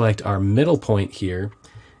then we'll select our middle point here.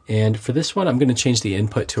 And for this one, I'm going to change the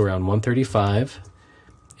input to around 135.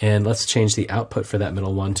 And let's change the output for that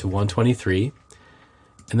middle one to 123.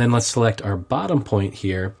 And then let's select our bottom point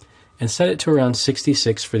here and set it to around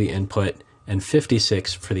 66 for the input and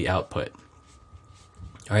 56 for the output.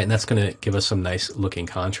 All right, and that's gonna give us some nice looking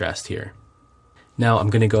contrast here. Now I'm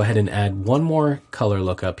gonna go ahead and add one more color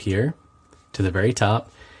look up here to the very top.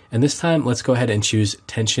 And this time, let's go ahead and choose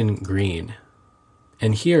Tension Green.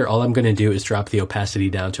 And here, all I'm gonna do is drop the opacity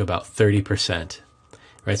down to about 30%.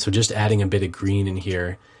 Right, so just adding a bit of green in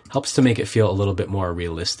here helps to make it feel a little bit more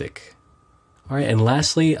realistic. All right, and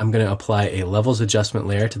lastly, I'm gonna apply a levels adjustment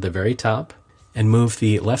layer to the very top and move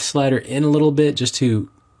the left slider in a little bit just to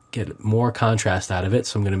get more contrast out of it.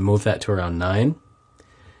 So I'm gonna move that to around 9.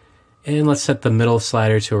 And let's set the middle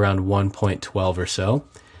slider to around 1.12 or so.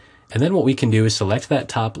 And then what we can do is select that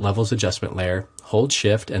top levels adjustment layer, hold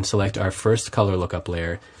Shift and select our first color lookup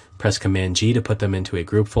layer, press Command G to put them into a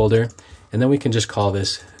group folder, and then we can just call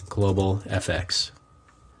this Global FX,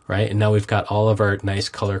 right? And now we've got all of our nice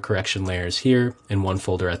color correction layers here in one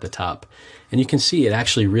folder at the top. And you can see it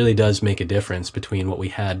actually really does make a difference between what we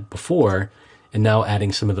had before and now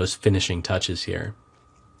adding some of those finishing touches here.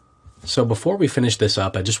 So before we finish this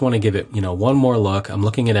up, I just want to give it, one more look. I'm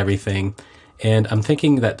looking at everything and I'm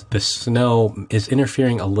thinking that the snow is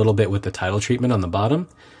interfering a little bit with the title treatment on the bottom.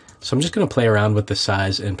 So I'm just going to play around with the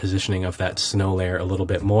size and positioning of that snow layer a little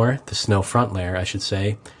bit more, the snow front layer, I should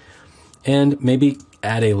say, and maybe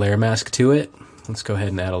add a layer mask to it. Let's go ahead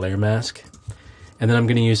and add a layer mask. And then I'm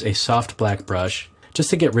going to use a soft black brush just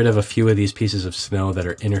to get rid of a few of these pieces of snow that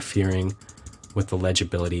are interfering with the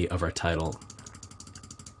legibility of our title.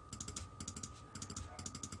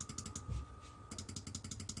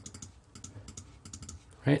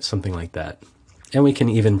 Right, something like that. And we can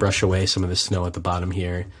even brush away some of the snow at the bottom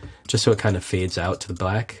here, just so it kind of fades out to the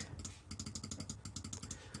black.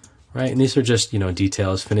 Right, and these are just,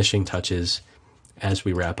 details, finishing touches as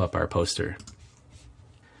we wrap up our poster.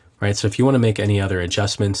 Right, so if you want to make any other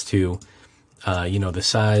adjustments to, the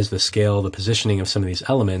size, the scale, the positioning of some of these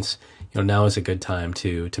elements, now is a good time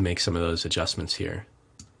to make some of those adjustments here.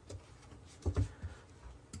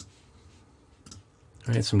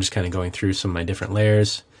 All right, so I'm just kind of going through some of my different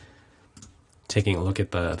layers, taking a look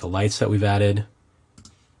at the lights that we've added.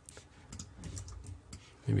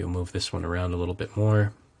 Maybe I'll move this one around a little bit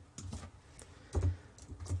more.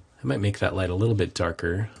 I might make that light a little bit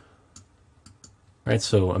darker. All right,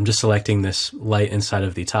 so I'm just selecting this light inside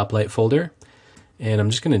of the top light folder, and I'm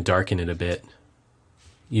just going to darken it a bit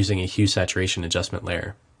using a hue saturation adjustment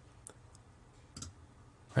layer.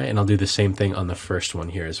 Right, and I'll do the same thing on the first one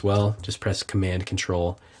here as well. Just press Command,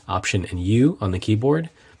 Control, Option, and U on the keyboard.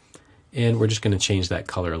 And we're just going to change that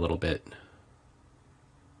color a little bit.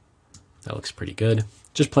 That looks pretty good.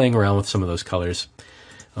 Just playing around with some of those colors.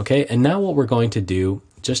 Okay, and now what we're going to do,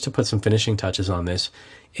 just to put some finishing touches on this,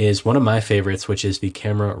 is one of my favorites, which is the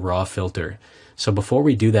Camera Raw filter. So before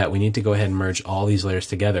we do that, we need to go ahead and merge all these layers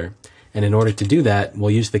together. And in order to do that,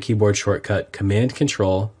 we'll use the keyboard shortcut Command,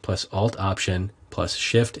 Control, plus Alt, Option, plus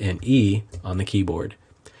Shift and E on the keyboard.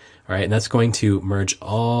 All right, and that's going to merge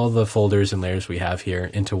all the folders and layers we have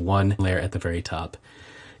here into one layer at the very top.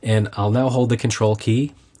 And I'll now hold the Control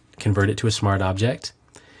key, convert it to a smart object,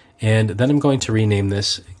 and then I'm going to rename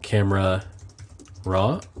this Camera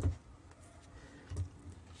Raw.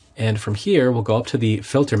 And from here, we'll go up to the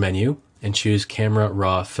Filter menu and choose Camera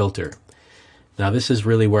Raw Filter. Now this is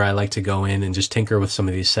really where I like to go in and just tinker with some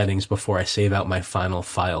of these settings before I save out my final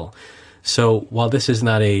file. So while this is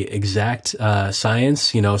not a exact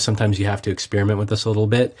science, sometimes you have to experiment with this a little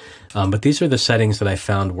bit, but these are the settings that I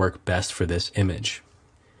found work best for this image.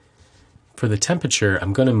 For the temperature,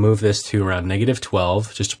 I'm going to move this to around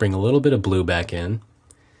 -12, just to bring a little bit of blue back in.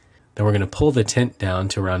 Then we're going to pull the tint down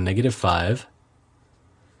to around -5.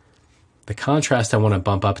 The contrast I want to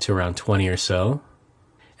bump up to around 20 or so.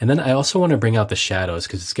 And then I also want to bring out the shadows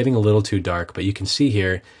because it's getting a little too dark, but you can see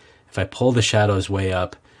here, if I pull the shadows way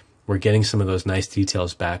up, we're getting some of those nice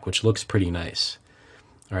details back, which looks pretty nice.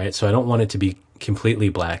 All right, so I don't want it to be completely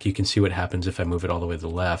black. You can see what happens if I move it all the way to the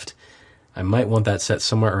left. I might want that set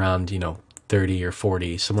somewhere around, 30 or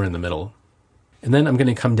 40, somewhere in the middle. And then I'm going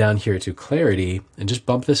to come down here to clarity and just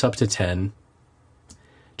bump this up to 10,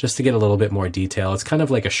 just to get a little bit more detail. It's kind of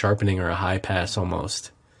like a sharpening or a high pass almost.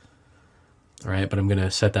 All right, but I'm going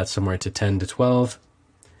to set that somewhere to 10 to 12.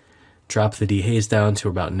 Drop the dehaze down to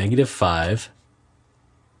about -5.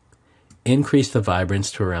 Increase the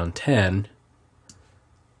vibrance to around 10.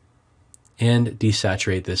 And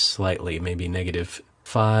desaturate this slightly, maybe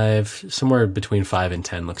 -5, somewhere between 5 and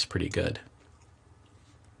 10 looks pretty good.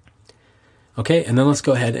 Okay, and then let's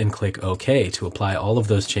go ahead and click OK to apply all of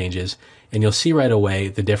those changes, and you'll see right away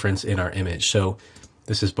the difference in our image. So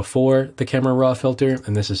this is before the Camera Raw filter,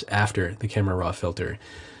 and this is after the Camera Raw filter.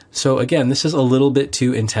 So again, this is a little bit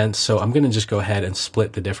too intense, so I'm going to just go ahead and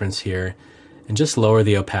split the difference here and just lower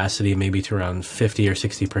the opacity maybe to around 50 or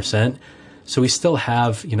 60%. So we still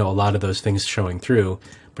have, a lot of those things showing through,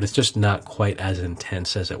 but it's just not quite as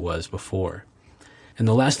intense as it was before. And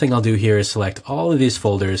the last thing I'll do here is select all of these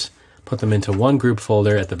folders, put them into one group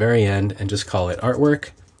folder at the very end, and just call it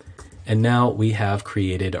artwork. And now we have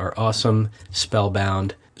created our awesome,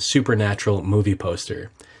 spellbound, supernatural movie poster.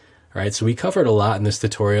 All right, so we covered a lot in this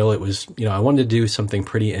tutorial. It was, I wanted to do something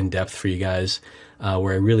pretty in-depth for you guys,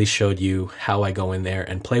 where I really showed you how I go in there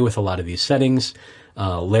and play with a lot of these settings,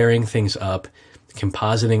 layering things up,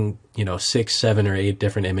 compositing, 6, 7, or 8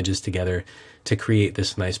 different images together to create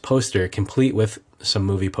this nice poster, complete with some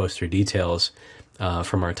movie poster details,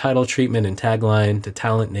 from our title treatment and tagline to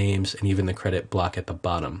talent names and even the credit block at the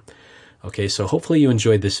bottom. Okay, so hopefully you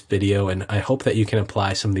enjoyed this video, and I hope that you can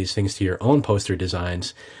apply some of these things to your own poster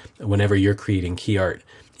designs whenever you're creating key art.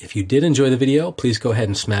 If you did enjoy the video, please go ahead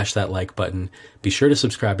and smash that like button. Be sure to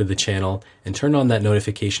subscribe to the channel and turn on that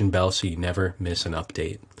notification bell so you never miss an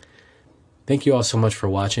update. Thank you all so much for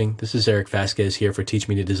watching. This is Eric Vasquez here for Teach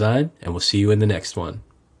Me to Design, and we'll see you in the next one.